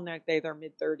 they're all in their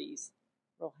mid-30s,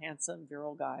 real handsome,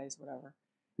 virile guys, whatever.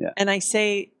 Yeah. And I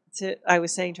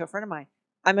was saying to a friend of mine,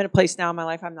 I'm in a place now in my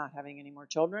life I'm not having any more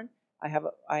children. I have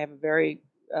a very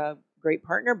great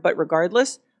partner, but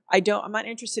regardless, I'm not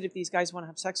interested if these guys want to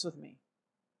have sex with me.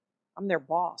 I'm their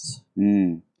boss.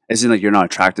 Isn't like you're not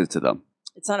attracted to them?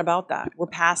 It's not about that. We're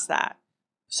past that.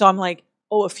 So I'm like,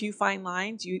 oh, a few fine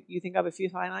lines. You think of a few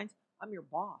fine lines? I'm your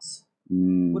boss.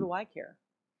 What do I care?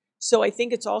 So I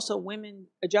think it's also women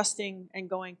adjusting and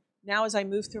going, now as I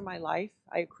move through my life,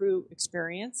 I accrue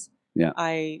experience. Yeah.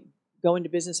 I go into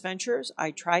business ventures.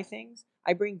 I try things.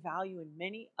 I bring value in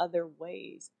many other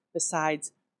ways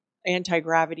besides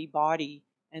anti-gravity body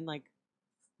and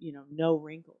no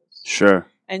wrinkles. Sure.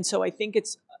 And so I think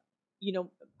it's,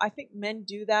 I think men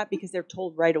do that because they're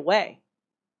told right away.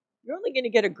 You're only going to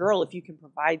get a girl if you can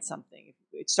provide something.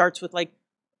 It starts with a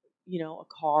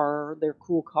car, their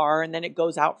cool car, and then it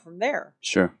goes out from there.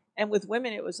 Sure. And with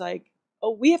women, it was like,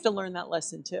 oh, we have to learn that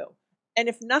lesson too. And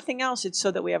if nothing else, it's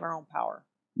so that we have our own power,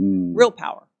 real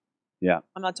power. Yeah.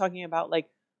 I'm not talking about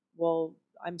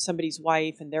I'm somebody's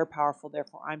wife and they're powerful,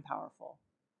 therefore I'm powerful.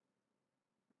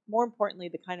 More importantly,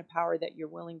 the kind of power that you're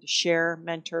willing to share,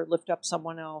 mentor, lift up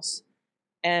someone else,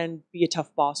 and be a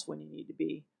tough boss when you need to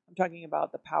be. I'm talking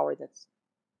about the power that's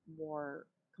more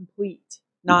complete.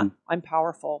 Not I'm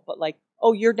powerful, but like,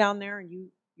 oh, you're down there and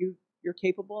you're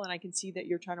capable, and I can see that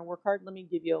you're trying to work hard. Let me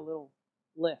give you a little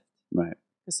lift, right?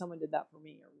 Because someone did that for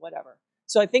me, or whatever.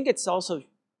 So I think it's also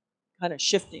kind of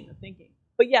shifting the thinking.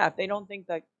 But yeah, if they don't think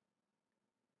that,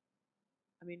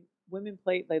 I mean, women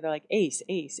play, they're like ace,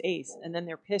 ace, ace, and then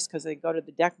they're pissed because they go to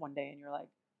the deck one day and you're like,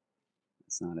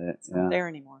 it's not it. It's not there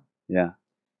anymore. Yeah.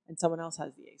 And someone else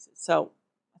has the aces. So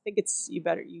I think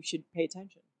you should pay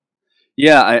attention.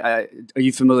 Yeah, are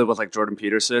you familiar with like Jordan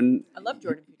Peterson? I love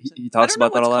Jordan Peterson. He talks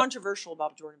about that a lot. What's controversial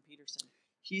about Jordan Peterson?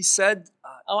 He said,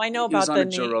 I know he about was on a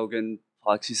Joe Rogan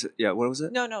podcast. He said, yeah, what was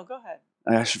it? No, go ahead.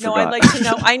 I actually forgot. I'd like to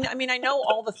know. I mean, I know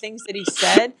all the things that he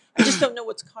said. I just don't know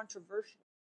what's controversial.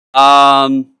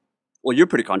 Well, you're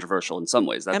pretty controversial in some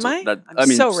ways. Am I? I'm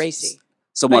so racy.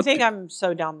 Somewhat. I think I'm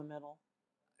so down the middle.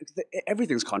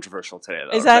 Everything's controversial today,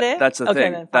 though. Is that it? That's the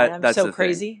thing. Then fine. I'm so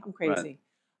crazy. Thing. I'm crazy.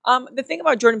 Right. The thing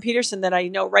about Jordan Peterson that I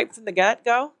know right from the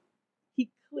get-go,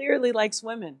 he clearly likes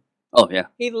women. Oh, yeah.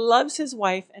 He loves his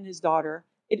wife and his daughter.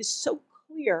 It is so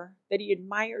clear that he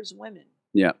admires women.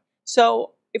 Yeah.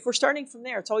 So if we're starting from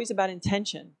there, it's always about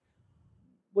intention.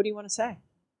 What do you want to say?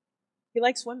 He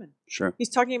likes women. Sure. He's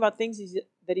talking about things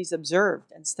that he's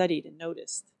observed and studied and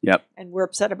noticed. Yep. And we're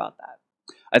upset about that.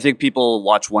 I think people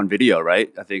watch one video, right?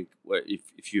 I think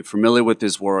if you're familiar with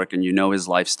his work and you know his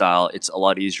lifestyle, it's a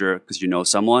lot easier because you know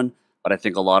someone. But I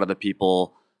think a lot of the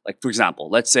people, like, for example,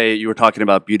 let's say you were talking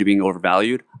about beauty being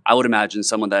overvalued. I would imagine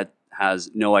someone that has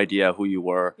no idea who you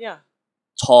were,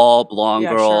 tall, blonde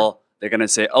girl, they're going to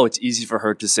say, oh, it's easy for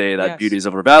her to say that beauty is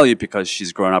overvalued because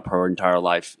she's grown up her entire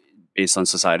life based on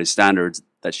society's standards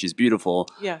that she's beautiful.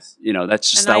 Yes. That's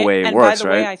just that way it works, right? And by the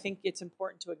way, I think it's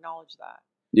important to acknowledge that.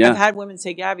 Yeah. I've had women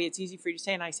say, Gabby, it's easy for you to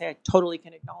say, and I say, I totally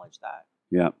can acknowledge that.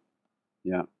 Yeah.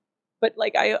 Yeah. But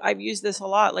like I've used this a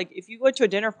lot. Like if you go to a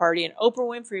dinner party and Oprah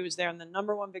Winfrey was there and the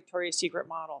 #1 Victoria's Secret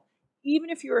model, even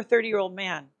if you were a 30-year-old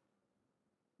man,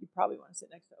 you probably want to sit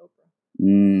next to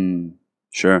Oprah.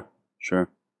 Sure.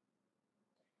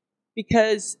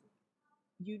 Because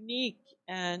unique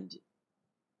and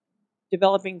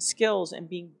developing skills and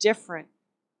being different,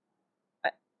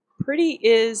 pretty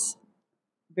is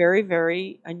very,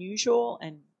 very unusual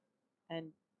and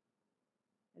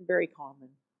very common.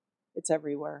 It's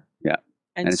everywhere. Yeah.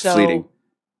 And it's so fleeting.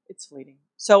 It's fleeting.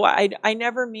 So I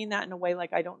never mean that in a way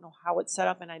like I don't know how it's set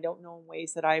up and I don't know in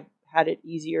ways that I've had it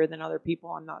easier than other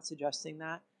people. I'm not suggesting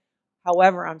that.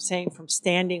 However, I'm saying from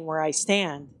standing where I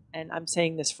stand, and I'm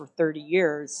saying this for 30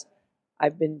 years,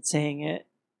 I've been saying it.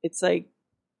 It's like,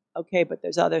 okay, but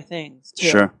there's other things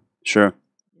too. Sure.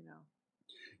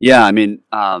 Yeah, I mean,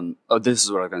 this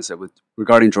is what I was going to say.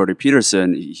 Regarding Jordan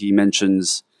Peterson, he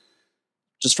mentions,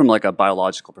 just from like a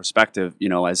biological perspective,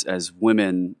 as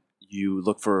women, you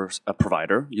look for a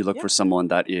provider. You look for someone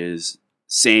that is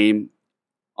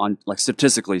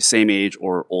statistically same age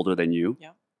or older than you,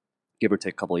 give or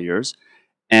take a couple of years.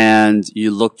 And you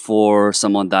look for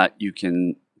someone that you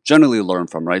can generally learn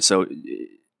from, right? So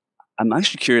I'm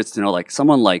actually curious to know, like,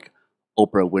 someone like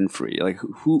Oprah Winfrey, like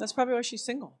who? That's probably why she's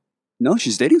single. No,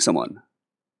 she's dating someone.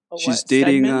 Oh, She's what?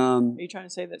 dating. Stedman? Are you trying to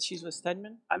say that she's with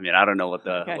Stedman? I mean, I don't know what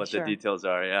the Okay, what sure. the details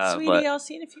are. Yeah, Sweetie, but I'll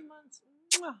see you in a few months.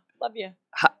 Mwah, love you.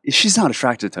 she's not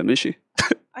attracted to him, is she?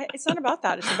 It's not about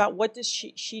that. It's about what does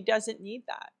she doesn't need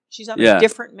that. She's on Yeah. a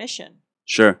different mission.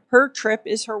 Sure. Her trip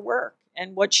is her work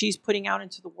and what she's putting out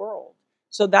into the world.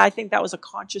 So that I think that was a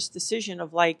conscious decision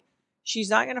of like, she's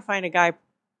not going to find a guy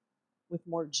with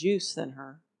more juice than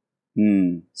her.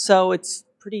 So it's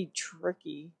pretty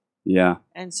tricky. Yeah.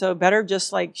 And so better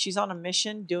just like she's on a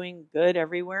mission doing good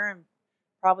everywhere and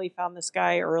probably found this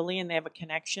guy early and they have a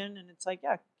connection and it's like,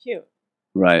 yeah, cute.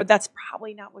 Right. But that's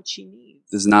probably not what she needs.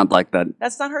 It's not like that.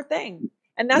 That's not her thing.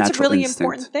 And that's a really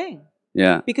important thing.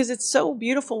 Yeah. Because it's so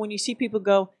beautiful when you see people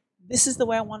go, this is the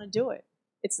way I want to do it.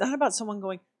 It's not about someone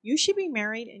going, you should be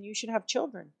married and you should have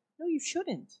children. No, you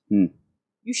shouldn't.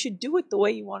 You should do it the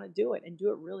way you want to do it and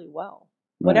do it really well,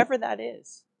 whatever that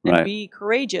is. And be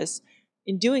courageous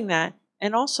in doing that.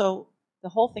 And also, the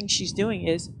whole thing she's doing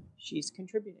is she's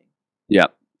contributing. Yeah.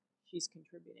 She's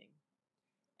contributing.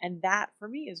 And that, for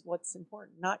me, is what's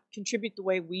important. Not contribute the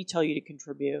way we tell you to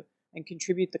contribute and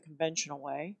contribute the conventional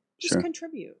way. Just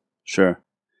contribute. Sure.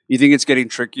 You think it's getting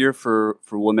trickier for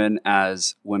women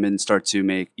as women start to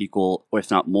make equal, or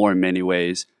if not more in many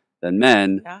ways, than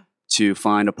men to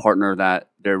find a partner that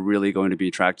they're really going to be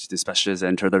attracted to, especially as they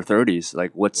enter their 30s?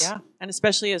 Like what's... Yeah, and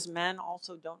especially as men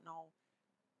also don't know,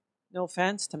 no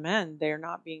offense to men, they're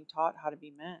not being taught how to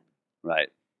be men. Right.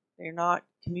 They're not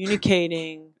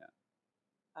communicating,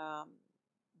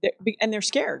 and they're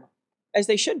scared, as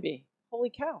they should be. Holy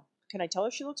cow. Can I tell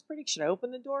her she looks pretty? Should I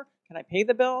open the door? Can I pay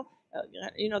the bill?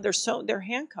 They're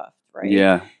handcuffed, right?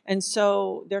 Yeah. And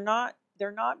so they're not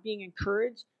being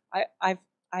encouraged. I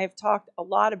have talked a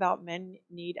lot about men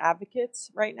need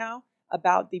advocates right now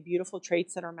about the beautiful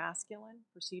traits that are masculine,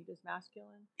 perceived as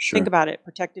masculine. Sure. Think about it: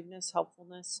 protectiveness,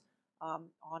 helpfulness,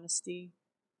 honesty.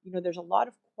 There's a lot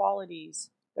of qualities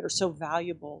that are so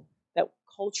valuable that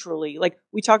culturally, like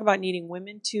we talk about needing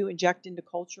women to inject into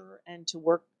culture and to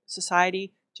work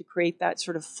society to create that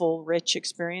sort of full, rich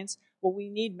experience. Well, we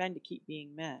need men to keep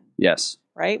being men. Yes.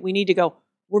 Right? We need to go,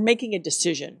 we're making a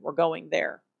decision. We're going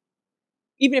there.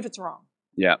 Even if it's wrong.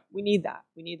 Yeah. We need that.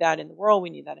 We need that in the world. We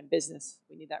need that in business.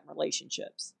 We need that in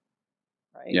relationships.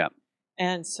 Right? Yeah.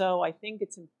 And so I think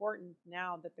it's important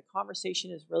now that the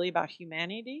conversation is really about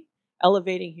humanity,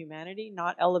 elevating humanity,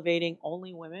 not elevating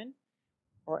only women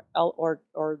or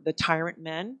the tyrant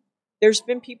men. There's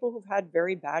been people who've had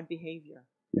very bad behavior.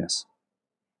 Yes.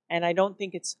 And I don't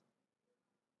think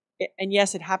and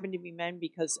yes, it happened to be men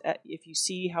because if you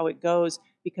see how it goes,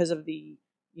 because of the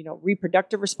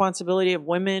reproductive responsibility of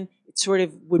women, it sort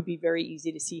of would be very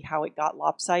easy to see how it got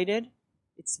lopsided.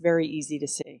 It's very easy to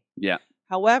see. Yeah.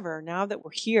 However, now that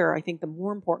we're here, I think the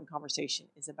more important conversation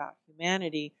is about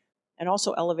humanity and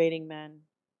also elevating men,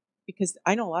 because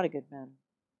I know a lot of good men.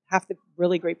 Half the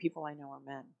really great people I know are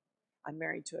men. I'm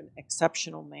married to an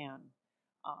exceptional man.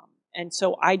 And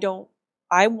so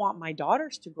I want my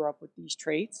daughters to grow up with these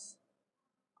traits.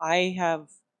 I have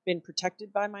been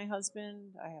protected by my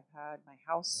husband. I have had my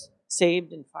house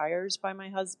saved in fires by my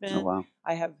husband. Oh, wow.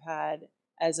 I have had,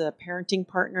 as a parenting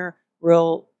partner,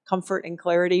 real comfort and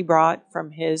clarity brought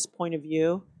from his point of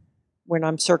view when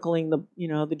I'm circling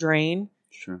the drain.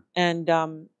 Sure. And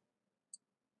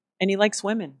he likes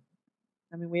women.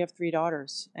 I mean, we have 3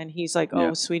 daughters, and he's like,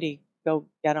 "Oh, sweetie, go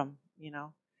get them,"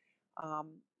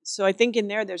 So I think in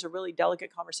there's a really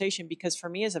delicate conversation because for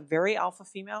me as a very alpha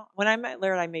female, when I met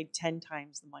Laird, I made 10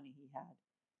 times the money he had.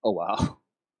 Oh, wow.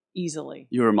 Easily.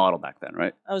 You were a model back then,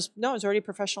 right? I was already a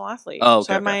professional athlete. Oh, okay.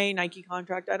 So I had my Nike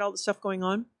contract. I had all the stuff going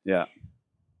on. Yeah.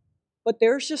 But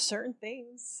there's just certain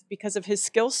things because of his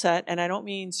skill set, and I don't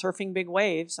mean surfing big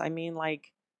waves. I mean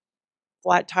like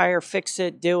flat tire, fix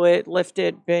it, do it, lift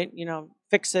it,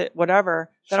 fix it,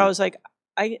 whatever. That I was like,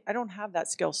 I don't have that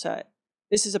skill set.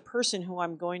 This is a person who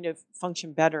I'm going to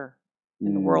function better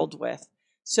in the world with.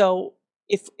 So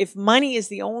if money is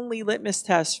the only litmus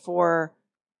test for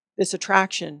this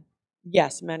attraction,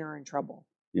 yes, men are in trouble.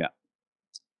 Yeah.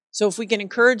 So if we can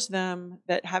encourage them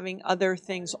that having other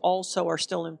things also are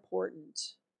still important,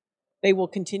 they will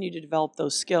continue to develop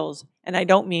those skills. And I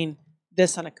don't mean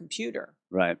this on a computer.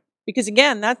 Right. Because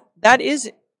again,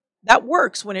 that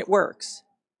works when it works.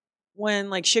 When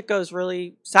like shit goes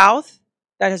really south,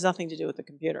 that has nothing to do with the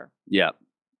computer. Yeah,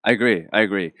 I agree.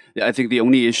 Yeah, I think the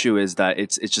only issue is that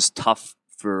it's just tough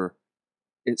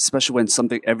especially when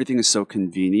everything is so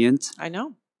convenient. I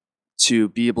know. To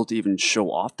be able to even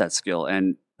show off that skill,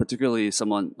 and particularly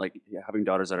someone like having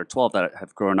daughters that are 12 that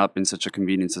have grown up in such a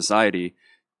convenient society.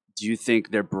 Do you think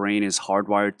their brain is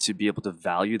hardwired to be able to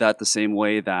value that the same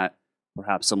way that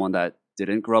perhaps someone that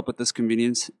didn't grow up with this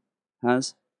convenience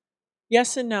has?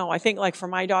 Yes and no. I think like for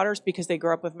my daughters, because they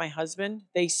grew up with my husband,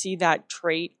 they see that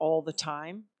trait all the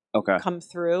time Okay. come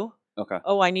through. Okay.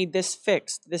 Oh, I need this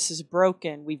fixed. This is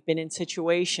broken. We've been in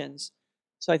situations.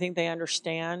 So I think they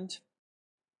understand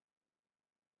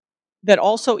that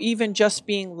also even just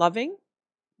being loving.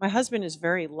 My husband is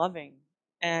very loving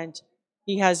and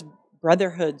he has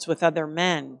brotherhoods with other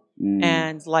men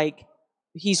and like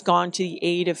he's gone to the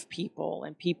aid of people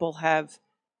and people have,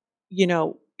 you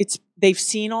know, they've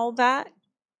seen all that.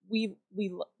 We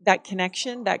that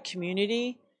connection, that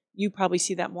community, you probably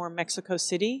see that more in Mexico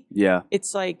City. Yeah.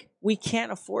 It's like we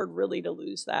can't afford really to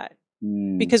lose that.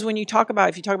 Because when you talk about,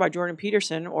 if you talk about Jordan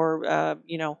Peterson or,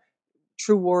 you know,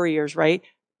 true warriors, right?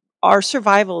 Our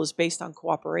survival is based on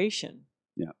cooperation.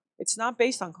 Yeah. It's not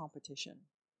based on competition.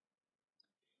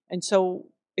 And so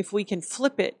if we can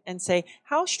flip it and say,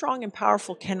 how strong and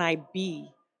powerful can I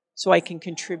be so I can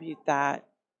contribute that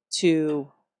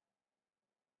to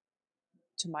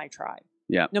my tribe?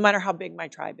 Yeah. No matter how big my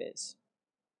tribe is.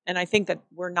 And I think that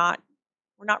we're not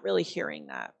really hearing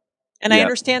that. And I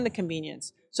understand the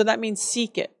convenience. So that means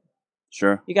seek it.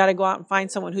 Sure. You got to go out and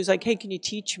find someone who's like, hey, can you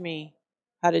teach me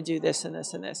how to do this and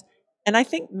this and this? And I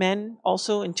think men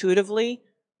also intuitively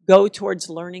go towards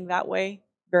learning that way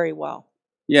very well.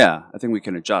 Yeah, I think we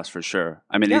can adjust for sure.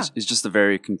 I mean, Yeah. it's just a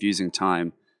very confusing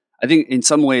time. I think in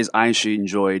some ways I actually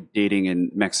enjoy dating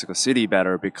in Mexico City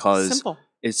better because Simple.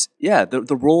 it's,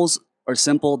 the roles are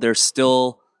simple. They're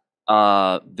still,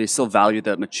 they still value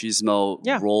that machismo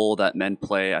role that men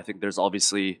play. I think there's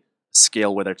obviously a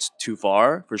scale whether it's too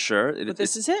far for sure. But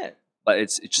this is it. But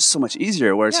it's just so much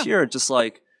easier. Whereas here, just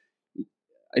like,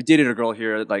 I dated a girl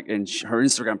here, like, and her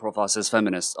Instagram profile says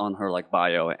feminist on her like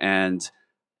bio, and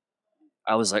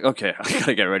I was like, okay, I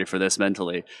gotta get ready for this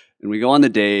mentally. And we go on the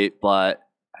date, but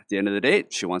at the end of the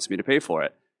date, she wants me to pay for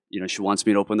it. You know, she wants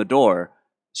me to open the door.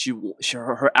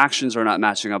 Her actions are not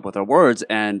matching up with her words,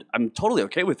 and I'm totally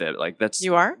okay with it. Like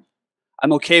You are?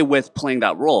 I'm okay with playing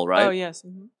that role, right? Oh yes.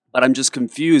 Mm-hmm. But I'm just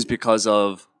confused because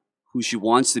of who she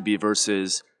wants to be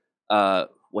versus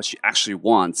what she actually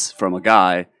wants from a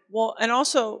guy. Well, and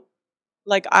also,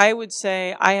 like I would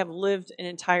say, I have lived an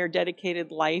entire dedicated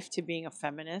life to being a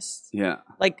feminist. Yeah.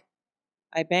 Like,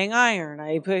 I bang iron.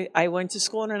 I went to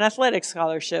school on an athletic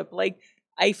scholarship. Like,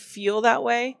 I feel that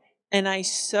way, and I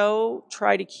so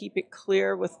try to keep it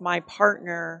clear with my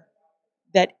partner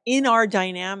that in our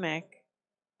dynamic,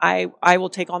 I will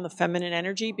take on the feminine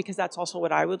energy because that's also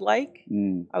what I would like.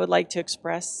 I would like to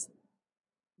express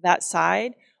that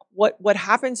side. What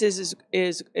happens is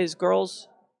girls,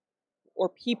 or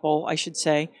people, I should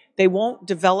say, they won't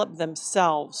develop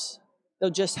themselves. They'll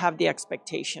just have the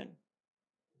expectation.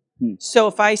 So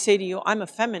if I say to you, I'm a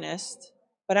feminist,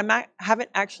 but haven't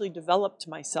actually developed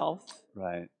myself.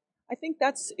 Right. I think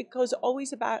it goes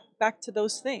always back to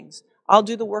those things. I'll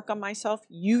do the work on myself.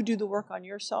 You do the work on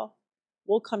yourself.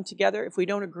 We'll come together. If we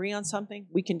don't agree on something,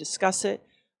 we can discuss it.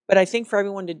 But I think for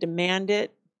everyone to demand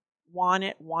it, want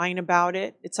it, whine about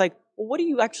it, it's like, well, what are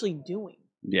you actually doing?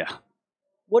 Yeah.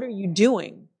 What are you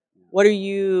doing? What are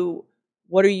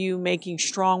you making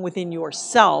strong within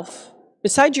yourself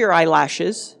besides your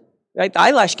eyelashes? Right? The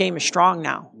eyelash game is strong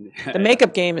now. The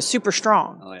makeup game is super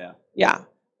strong. Oh yeah. Yeah.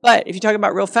 But if you talk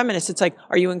about real feminists, it's like,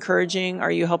 are you encouraging?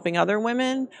 Are you helping other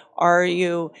women? Are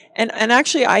you and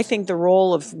actually I think the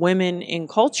role of women in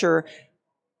culture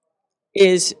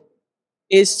is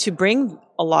to bring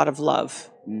a lot of love.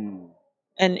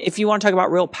 And if you want to talk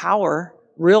about real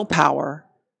power,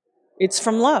 it's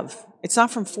from love. It's not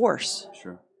from force.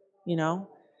 Sure. You know?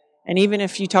 And even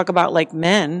if you talk about like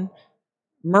men,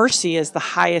 mercy is the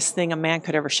highest thing a man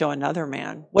could ever show another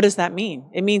man. What does that mean?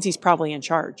 It means he's probably in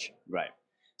charge. Right.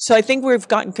 So I think we've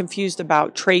gotten confused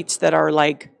about traits that are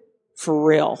like for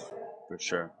real. For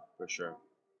sure. For sure.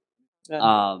 Yeah.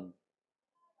 I'm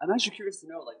actually curious to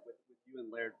know, like with you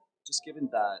and Laird, just given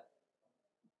that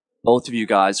both of you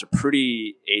guys are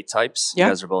pretty A-types, you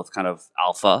guys are both kind of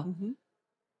alpha. Mm-hmm.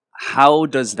 How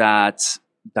does that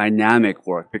dynamic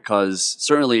work? Because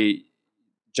certainly,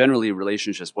 generally,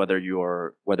 relationships, whether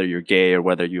you're gay or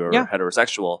whether you're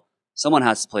heterosexual, someone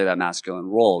has to play that masculine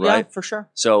role, right? Yeah, for sure.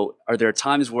 So, are there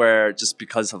times where, just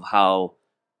because of how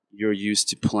you're used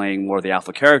to playing more of the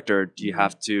alpha character, do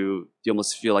you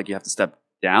almost feel like you have to step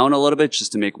down a little bit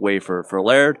just to make way for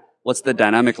Laird? What's the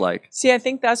dynamic like? See, I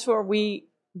think that's where we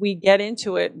get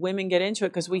into it. Women get into it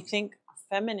because we think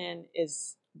feminine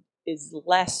is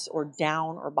less or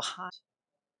down or behind.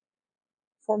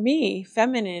 For me,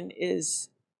 feminine is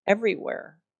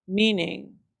everywhere,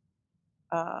 meaning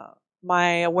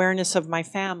my awareness of my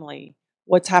family,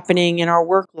 what's happening in our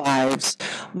work lives.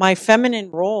 My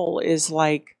feminine role is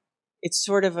like it's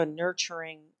sort of a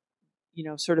nurturing,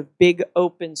 sort of big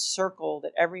open circle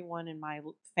that everyone in my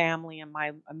family and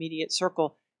my immediate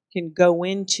circle can go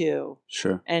into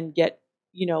and get,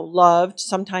 loved,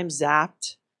 sometimes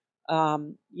zapped,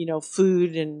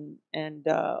 food and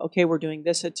okay, we're doing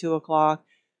this at 2:00.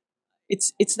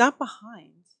 It's not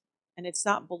behind and it's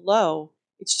not below.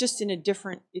 It's just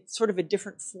it's sort of a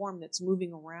different form that's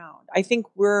moving around. I think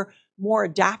we're more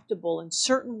adaptable in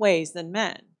certain ways than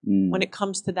men when it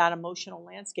comes to that emotional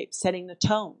landscape, setting the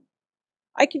tone.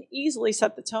 I can easily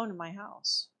set the tone in my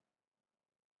house.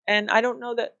 And I don't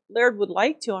know that Laird would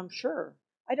like to, I'm sure.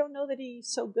 I don't know that he's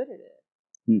so good at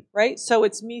it. Right? So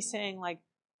it's me saying, like,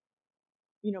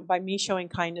 by me showing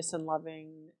kindness and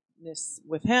lovingness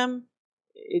with him,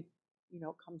 it,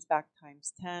 comes back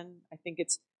times 10. I think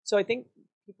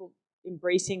people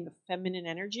embracing the feminine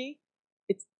energy,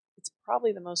 it's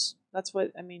probably the most, that's why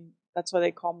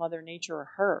they call Mother Nature or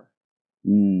her.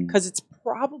 Because it's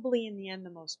probably in the end the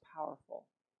most powerful.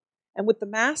 And with the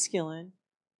masculine,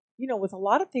 with a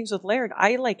lot of things with Laird,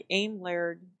 I aim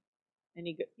Laird and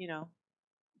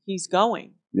he's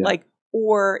going. Yeah.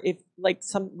 Or if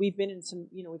we've been in some,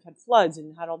 we've had floods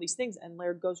and had all these things, and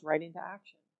Laird goes right into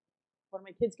action. One of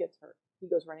my kids gets hurt, he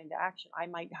goes right into action. I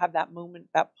might have that moment,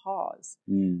 that pause.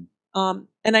 And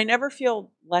I never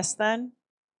feel less than.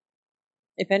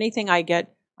 If anything,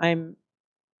 I'm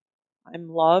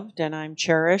loved and I'm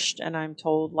cherished and I'm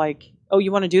told, like, oh,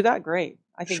 you want to do that? Great.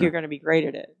 I think you're going to be great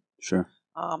at it. Sure.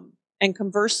 And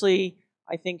conversely,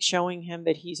 I think showing him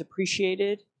that he's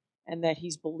appreciated and that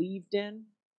he's believed in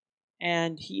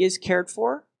and he is cared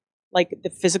for, like the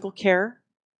physical care,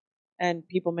 and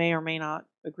people may or may not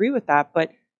agree with that,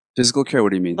 but physical care, what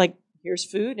do you mean? Like, here's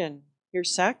food and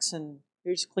here's sex and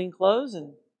here's clean clothes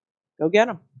and go get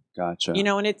them. Gotcha.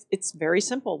 And it's very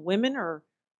simple. Women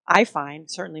I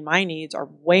find, certainly my needs are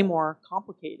way more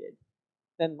complicated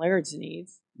than Laird's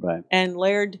needs. Right. And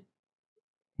Laird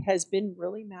has been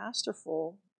really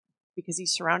masterful because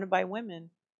he's surrounded by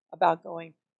women about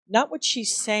going, not what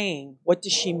she's saying, what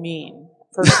does she mean,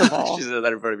 first of all. She said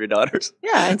that in front of your daughters.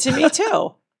 Yeah, and to me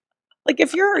too. Like,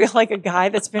 if you're like a guy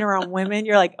that's been around women,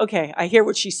 you're like, okay, I hear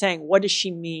what she's saying. What does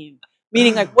she mean?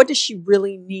 Meaning, like, what does she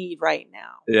really need right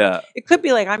now? Yeah. It could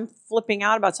be like, I'm flipping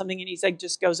out about something and he's like,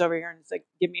 just goes over here and it's like,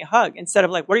 give me a hug. Instead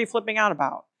of like, what are you flipping out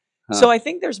about? Huh. So I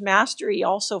think there's mastery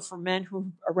also for men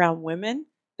who around women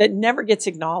that never gets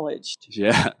acknowledged.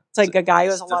 Yeah. It's like a guy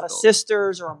who has a lot of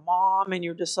sisters or a mom, and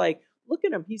you're just like, look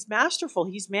at him. He's masterful.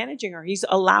 He's managing her. He's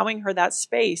allowing her that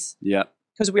space. Yeah.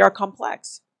 Because we are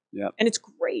complex. Yeah. And it's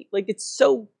great. Like, it's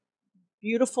so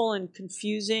beautiful and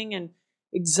confusing and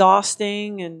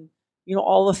exhausting and,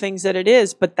 all the things that it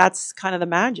is, but that's kind of the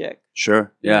magic.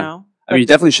 Sure. Yeah. I mean, you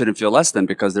definitely shouldn't feel less than,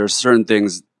 because there's certain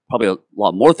things, probably a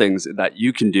lot more things that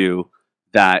you can do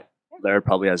that Laird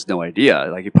probably has no idea.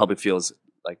 Like, he probably feels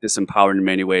like disempowered in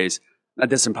many ways. Not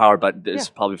disempowered, but this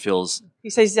probably feels... He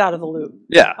says he's out of the loop.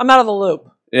 Yeah. I'm out of the loop.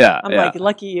 Yeah. I'm like,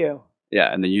 lucky you.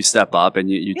 Yeah, and then you step up and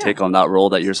you take on that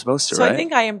role that you're supposed to, so right? I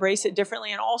think I embrace it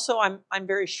differently. And also I'm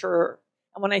very sure,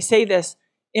 and when I say this,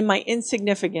 in my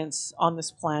insignificance on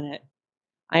this planet,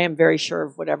 I am very sure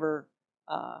of whatever,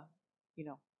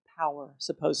 power,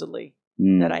 supposedly,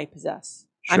 that I possess.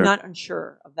 Sure. I'm not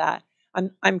unsure of that.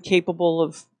 I'm capable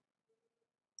of,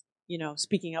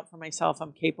 speaking up for myself.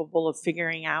 I'm capable of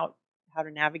figuring out how to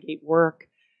navigate work.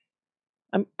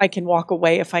 I can walk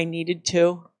away if I needed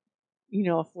to,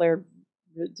 if Laird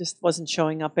just wasn't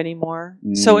showing up anymore.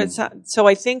 So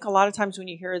I think a lot of times when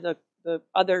you hear the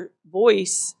other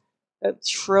voice, that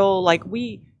shrill, like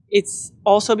it's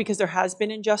also because there has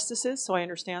been injustices, so I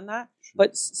understand that.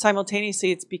 But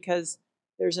simultaneously, it's because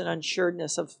there's an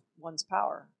unsuredness of one's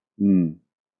power. And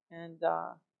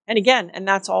again, and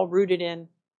that's all rooted in,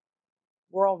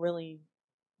 we're all really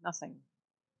nothing.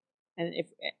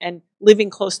 And living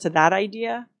close to that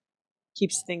idea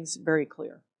keeps things very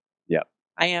clear. Yeah.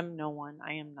 I am no one.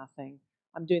 I am nothing.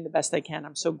 I'm doing the best I can.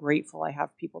 I'm so grateful I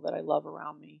have people that I love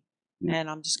around me. Yeah. And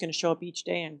I'm just going to show up each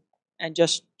day and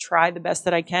just try the best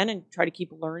that I can and try to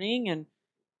keep learning and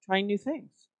trying new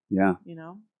things. Yeah.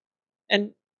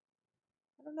 And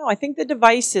I don't know. I think the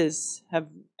devices have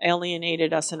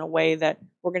alienated us in a way that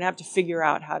we're going to have to figure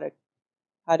out how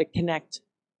to connect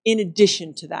in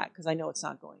addition to that, because I know it's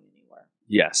not going anywhere.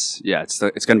 Yes. Yeah. It's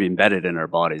going to be embedded in our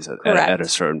bodies at a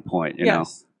certain point, you know?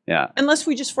 Yeah. Unless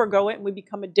we just forego it and we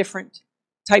become a different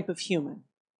type of human,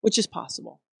 which is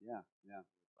possible. Yeah.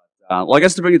 Yeah. Well, I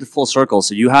guess to bring it to full circle,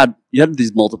 so you had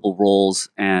these multiple roles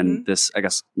and this, I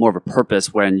guess, more of a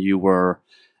purpose when you were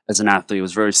as an athlete. It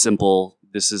was very simple.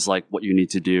 This is like what you need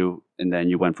to do. And then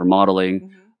you went for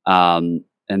modeling. And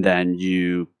then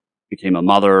you became a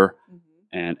mother.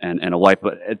 and a wife.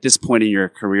 But at this point in your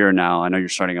career now, I know you're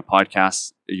starting a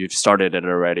podcast. You've started it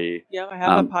already. Yeah, I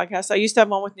have a podcast. I used to have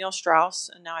one with Neil Strauss,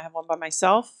 and now I have one by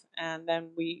myself. And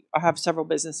then I have several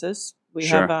businesses. We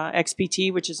have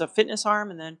XPT, which is a fitness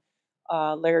arm, and then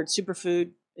Laird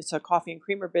Superfood. It's a coffee and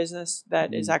creamer business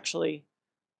that is actually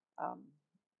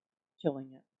killing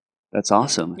it. That's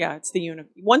awesome. Yeah, it's the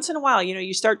unicorn. Once in a while,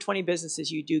 you start 20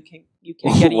 businesses, you can get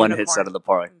a one unicorn. hits out of the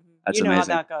park. That's amazing.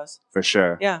 Amazing. How that goes. For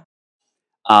sure. Yeah.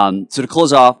 So to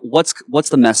close off, what's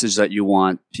the message that you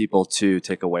want people to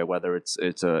take away? Whether it's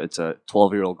a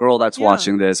 12-year-old girl that's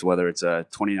watching this, whether it's a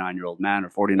 29-year-old man or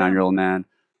 49-year-old man.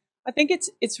 I think it's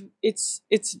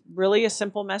really a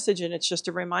simple message, and it's just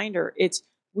a reminder. It's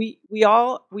we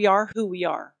are who we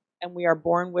are, and we are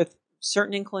born with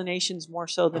certain inclinations more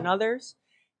so than others.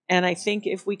 And I think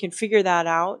if we can figure that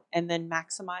out and then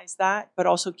maximize that, but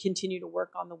also continue to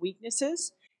work on the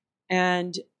weaknesses.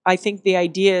 And I think the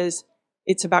idea is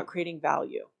it's about creating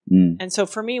value. And so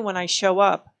for me, when I show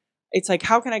up, it's like,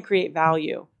 how can I create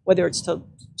value? Whether it's to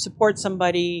support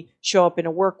somebody, show up in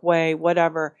a work way,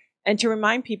 whatever. And to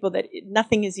remind people that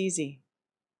nothing is easy.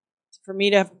 For me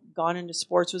to have gone into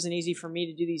sports wasn't easy. For me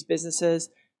to do these businesses,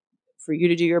 for you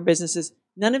to do your businesses,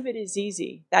 none of it is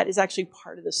easy. That is actually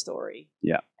part of the story.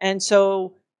 Yeah. And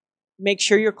so make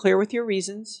sure you're clear with your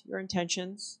reasons, your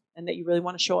intentions, and that you really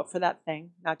want to show up for that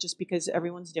thing, not just because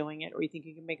everyone's doing it or you think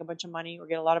you can make a bunch of money or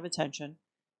get a lot of attention,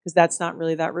 because that's not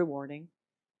really that rewarding.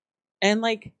 And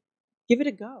give it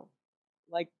a go.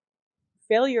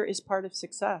 Failure is part of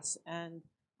success. And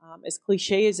as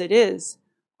cliche as it is,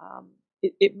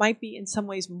 it might be in some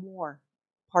ways more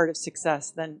part of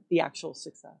success than the actual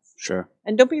success. Sure.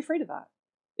 And don't be afraid of that.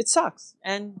 It sucks,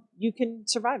 and you can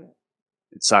survive it.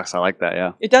 It sucks. I like that.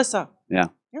 Yeah. It does suck. Yeah.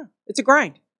 Yeah. It's a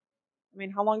grind. I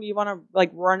mean, how long do you want to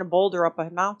run a boulder up a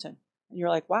mountain? And you're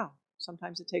like, wow,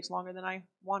 sometimes it takes longer than I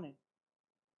wanted.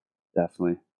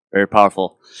 Definitely. Very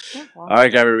powerful. Yeah, well, all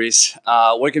right, Gabby Reece.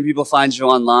 Where can people find you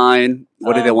online?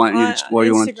 What do they want you to, what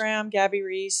Instagram, Gabby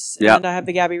Reece. Yeah. And I have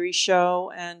the Gabby Reece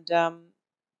Show. And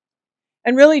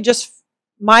really just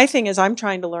my thing is I'm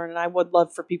trying to learn, and I would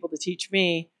love for people to teach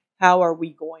me, how are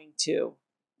we going to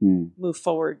move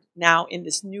forward now in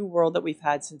this new world that we've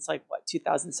had since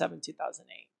 2007,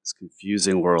 2008. It's a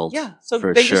confusing world. Yeah. So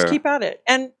they just keep at it.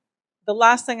 And the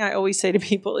last thing I always say to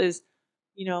people is,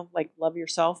 love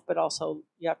yourself, but also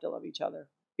you have to love each other.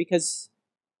 Because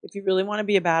if you really want to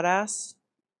be a badass,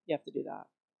 you have to do that.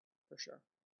 For sure.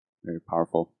 Very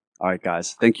powerful. All right,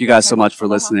 guys. Thank you guys so much for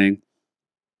listening.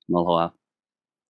 Aloha.